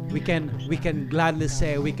 We can gladly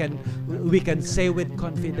say, we can say with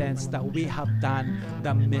confidence that we have done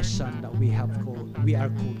the mission that we are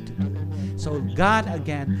called to do. So God,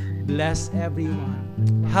 again, bless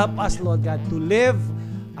everyone. Help us, Lord God, to live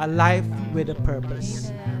a life with a purpose.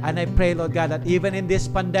 And I pray, Lord God, that even in this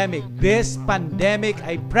pandemic,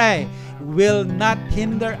 I pray, will not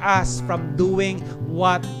hinder us from doing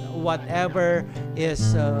whatever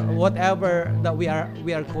is whatever that we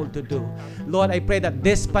are called to do. Lord, I pray that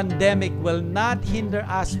this pandemic will not hinder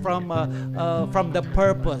us from the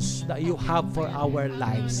purpose that you have for our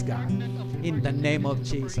lives, God. In the name of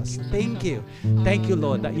Jesus, thank you,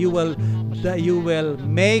 Lord, that you will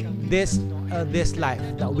make this life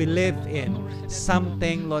that we live in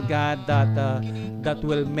something, Lord God, that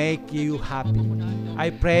will make you happy. I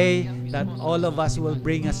pray that all of us will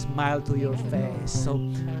bring a smile to your face. So,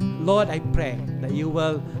 Lord, I pray that you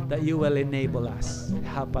will enable us,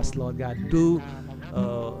 help us, Lord God, do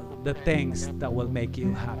the things that will make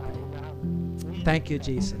you happy. Thank you,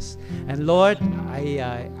 Jesus. And Lord,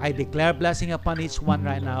 I declare blessing upon each one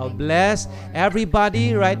right now. Bless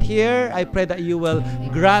everybody right here. I pray that you will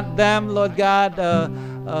grant them, Lord God,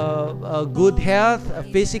 good health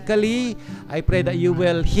physically. I pray that you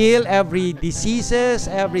will heal every diseases,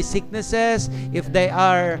 every sicknesses. If they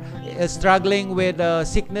are struggling with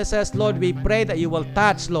sicknesses, Lord, we pray that you will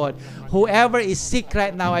touch, Lord. Whoever is sick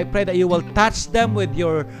right now, I pray that you will touch them with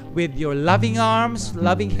your loving arms,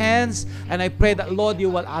 loving hands, and I pray that, Lord, you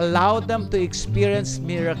will allow them to experience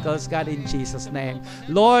miracles, God, in Jesus' name.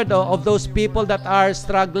 Lord, of those people that are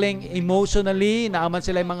struggling emotionally, naaman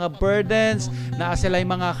sila yung mga burdens, naa sila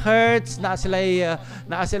yung mga hurts, naa sila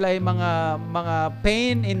yung mga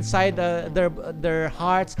pain inside their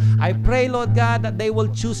hearts, I pray, Lord God, that they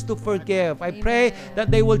will choose to forgive. I pray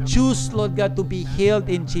that they will choose, Lord God, to be healed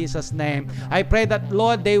in Jesus' name. I pray that,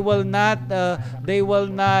 Lord, they will not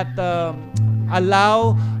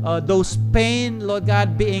allow those pain, Lord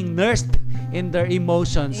God, being nursed in their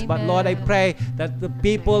emotions. Amen. But Lord, I pray that the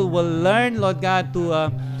people will learn, Lord God,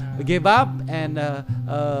 to give up and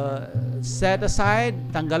set aside,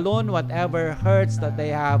 tanggalon whatever hurts that they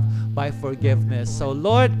have by forgiveness. So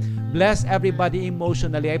Lord, bless everybody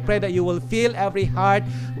emotionally. I pray that you will fill every heart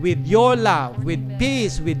with your love, with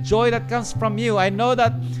peace, with joy that comes from you. I know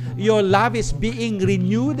that your love is being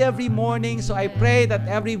renewed every morning. So I pray that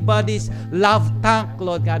everybody's love tank,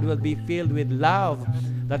 Lord God, will be filled with love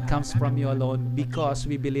that comes from you alone, because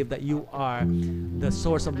we believe that you are the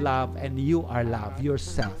source of love and you are love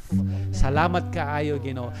yourself. Salamat kaayo,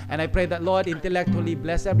 Ginoo. And I pray that, Lord, intellectually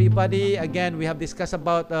bless everybody. Again, we have discussed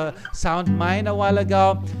about sound mind a while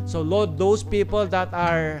ago. So Lord, those people that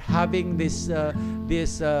are having this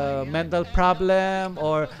mental problem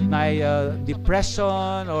or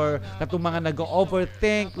depression or katong mga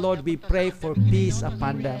nag-overthink, Lord, we pray for peace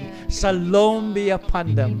upon them. Shalom be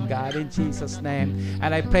upon them, God, in Jesus' name.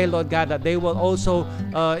 And I pray, Lord God, that they will also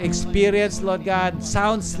experience, Lord God,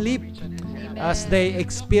 sound sleep as they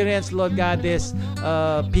experience, Lord God, this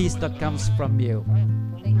peace that comes from you.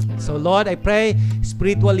 So Lord, I pray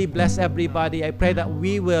spiritually bless everybody. I pray that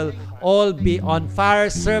we will all be on fire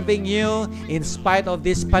serving you in spite of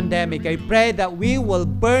this pandemic. I pray that we will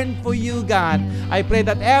burn for you, God. I pray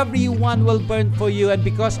that everyone will burn for you, and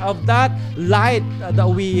because of that light that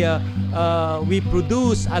we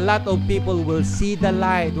produce, a lot of people will see the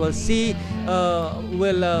light, will see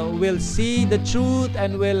the truth,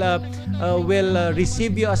 and will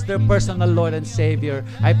receive you as their personal Lord and Savior.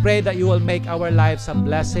 I pray that you will make our lives a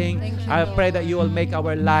blessing. I pray that you will make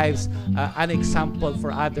our lives an example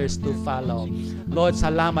for others to follow. Lord,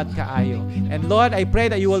 salamat kaayo. And Lord, I pray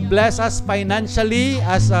that you will bless us financially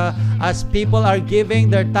as people are giving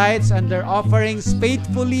their tithes and their offerings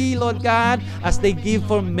faithfully, Lord God, as they give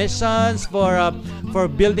for missions, for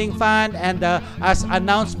building fund, and as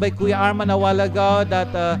announced by Kuya Arman a while ago, that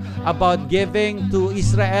about giving to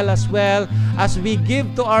Israel as well. As we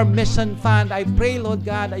give to our mission fund, I pray, Lord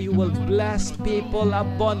God, that you will bless people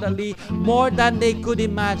abundantly, more than they could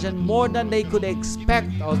imagine, more than they could expect,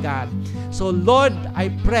 oh God. So Lord, I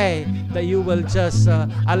pray that you will just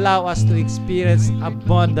allow us to experience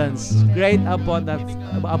abundance, great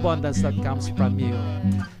abundance that comes from you.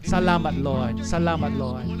 Salamat, Lord. Salamat,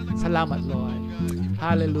 Lord. Salamat, Lord.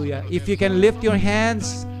 Hallelujah. If you can lift your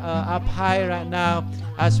hands up high right now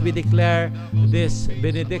as we declare this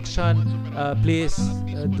benediction, please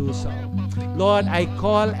do so. Lord, I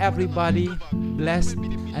call everybody blessed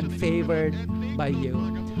and favored by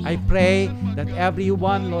you. I pray that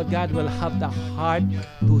everyone, Lord God, will have the heart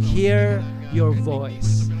to hear your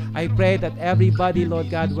voice. I pray that everybody, Lord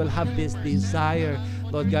God, will have this desire,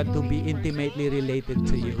 Lord God, to be intimately related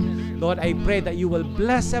to you. Lord, I pray that you will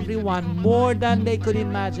bless everyone more than they could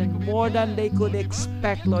imagine, more than they could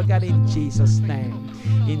expect, Lord God, in Jesus' name.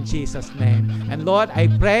 In Jesus' name. And Lord, I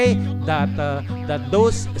pray that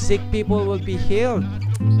those sick people will be healed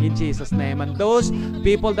in Jesus' name. And those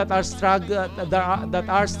people that are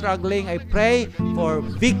struggling, I pray for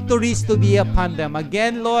victories to be upon them.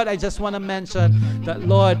 Again, Lord, I just want to mention that,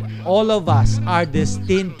 Lord, all of us are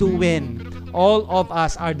destined to win. all of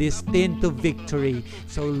us are destined to victory.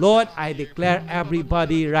 So Lord, I declare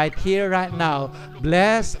everybody right here, right now,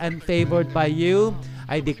 blessed and favored by you.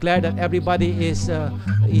 I declare that everybody is a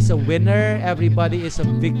winner, everybody is a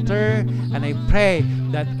victor, and I pray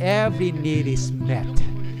that every need is met.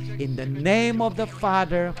 In the name of the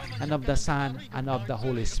Father, and of the Son, and of the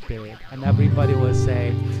Holy Spirit. And everybody will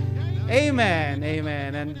say, Amen,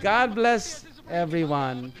 amen. And God bless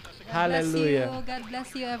everyone. Hallelujah. God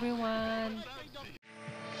bless you, everyone.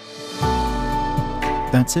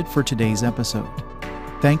 That's it for today's episode.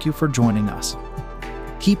 Thank you for joining us.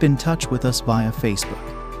 Keep in touch with us via Facebook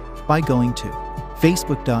by going to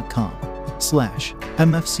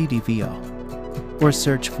facebook.com/MFCDVO or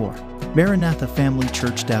search for Maranatha Family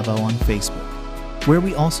Church Davao on Facebook, where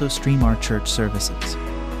we also stream our church services.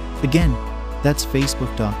 Again, that's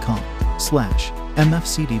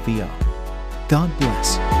facebook.com/MFCDVO. God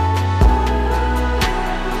bless.